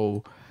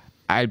 So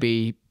I'll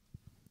be,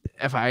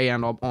 if I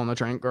end up on the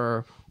drink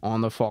or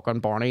on the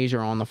fucking Barneys or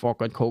on the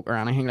fucking Coke or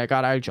anything like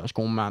that, I'll just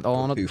go mental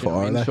on it. Too you know what I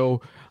far, mean? like.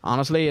 So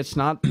honestly, it's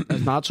not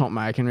something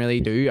I can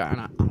really do,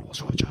 and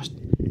also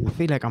I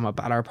feel like I'm a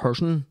better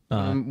person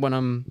when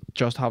I'm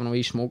just having a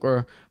wee smoke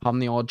or having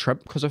the odd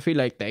trip, because I feel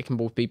like they can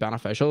both be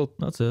beneficial.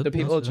 That's it. To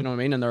people, do you know what I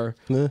mean? And they're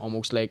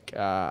almost like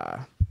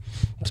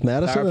it's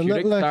medicine, isn't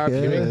it? Like,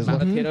 therapeutic,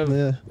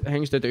 meditative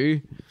things to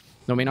do.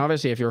 I mean,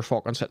 obviously, if you're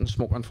fucking sitting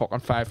smoking fucking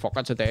 5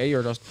 fuckets a day,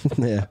 you're just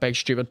a big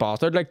stupid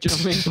bastard. Like, do you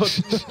know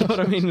what I mean? But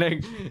I mean,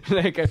 like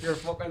if you're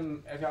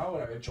fucking, if you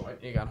have a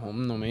joint, you get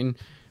home. You know what I mean?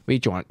 We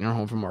joint, you're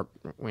home from work,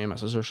 we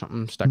misses or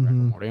something, stick Rick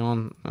and Morty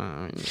on.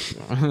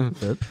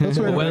 That's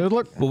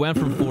we went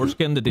from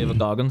foreskin to David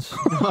Goggins.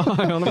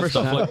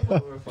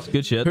 100%. It's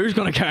good shit. Who's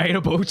gonna carry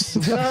the boats?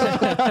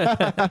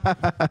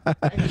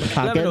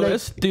 Let me know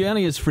this. Do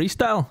any is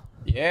freestyle?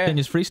 Yeah. Can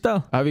you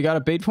freestyle? Have you got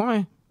a beat for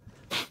me?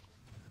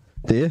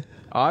 Do you?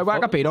 I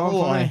whack a beat on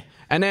for me.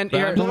 And then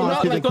here, I'm just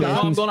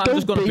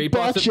gonna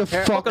beatbox you it.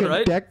 Here, fucking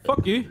right. dick.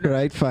 Fuck you.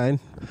 Right, fine.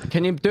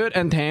 Can you do it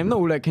in time though?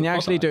 Like, can you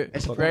actually do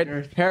it?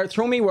 Right here,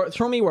 throw me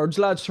words,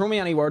 lads. Throw me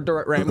any word to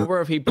rhyme over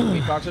if he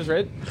beatboxes.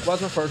 Right?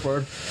 What's my first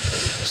word?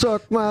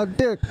 Suck my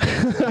dick.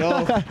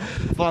 Yo,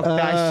 fuck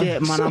that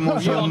shit, man. I'm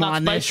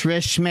on this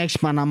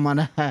Richsmicks, man.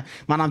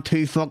 I'm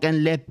too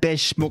fucking lit,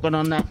 bitch. Smoking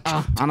on that,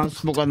 and I'm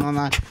smoking on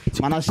that.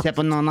 Man, I'm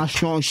sipping on that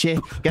strong shit.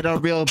 Get a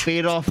real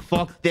beat off.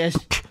 Fuck this.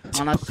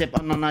 Man, I'm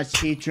sipping on that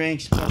cheap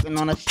drink, smoking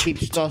on that cheap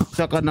stuff,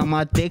 sucking on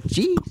my dick,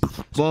 jeez.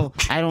 Well,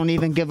 I don't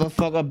even give a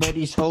fuck about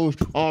these hoes.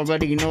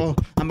 Already know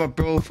I'm a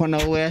bro from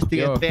the west. Do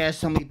your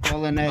best, on me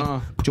pulling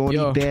that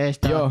Jordy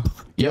best. Yo,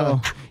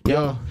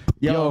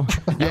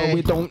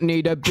 we don't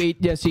need a beat.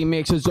 Yes, he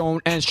makes his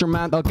own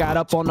instrumental. Got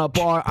up on the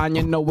bar, and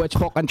you know it's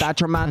fucking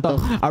detrimental.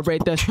 I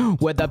rate this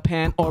with a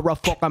pen or a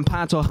fucking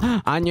pencil.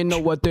 And you know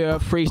what, the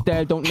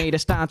freestyle don't need a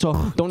stencil.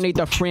 Don't need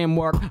the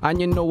framework.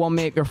 And you know I'll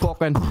make your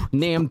fucking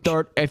name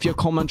dirt if you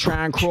come and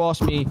try and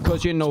cross me.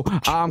 Cause you know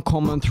I'm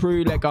coming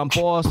through like I'm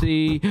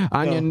bossy.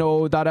 And you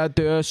know that I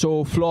do it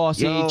so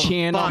flossy.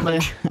 Chain on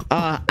me.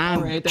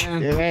 I'm right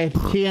then.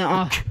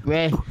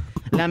 Right.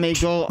 Let me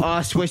go,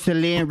 switch the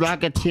lane,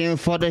 rocket team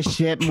for the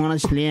shit, man,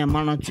 it's lame,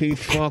 man, I'm too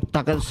fucked,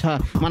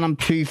 man, I'm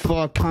too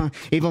fucked, can't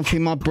even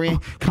feel my brain,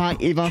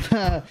 can't even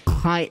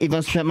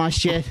spit my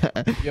shit,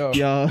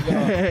 yo,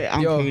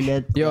 I'm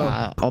feeling,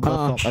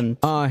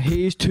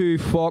 he's too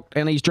fucked,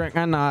 and he's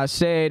drinking a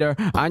cider,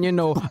 and you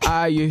know,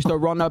 I used to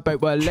run about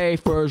with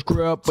lifers,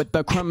 grew up with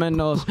the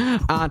criminals,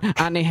 and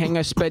anything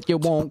I spit, you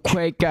won't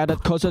quite get it,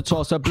 cause it's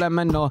all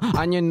subliminal,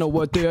 and you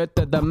know, I do it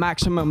to the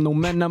maximum, no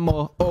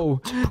minimal,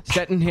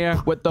 sitting here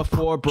with the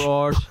 4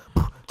 Brors,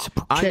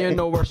 and you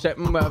know we're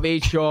sitting with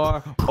each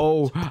other.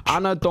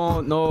 And I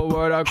don't know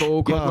where to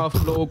go, cause my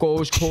flow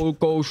goes cold,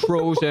 goes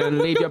frozen,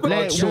 leave your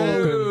blood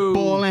soaking.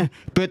 Balling,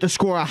 about to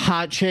score a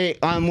hat trick.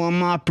 I'm one of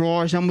my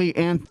Brors, and we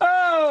in.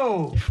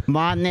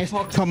 Madness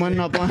coming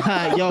up on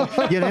yo,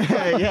 Fucking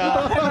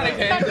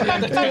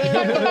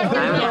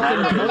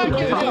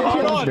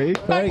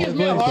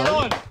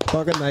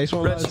nice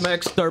one.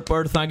 Richsmicks,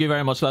 Durtburd, thank you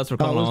very much, lads, for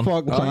coming on.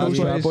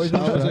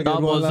 That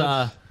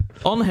was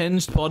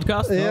unhinged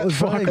podcast. Yeah, was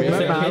very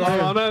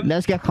good.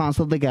 Let's get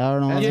cancelled together.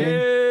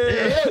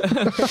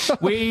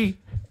 We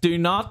do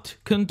not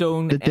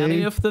condone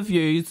any of the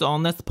views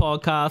on this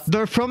podcast.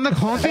 They're from the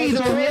country.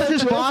 They're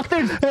racist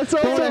bastards. It's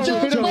all a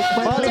joke.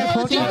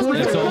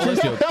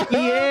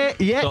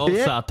 It's all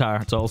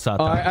satire. It's all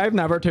satire. I've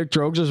never took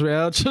drugs as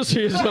well. Just so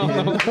you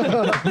know.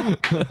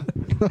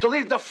 To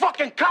leave the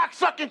fucking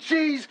cocksucking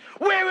cheese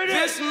where it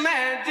is. This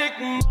magic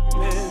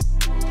moment.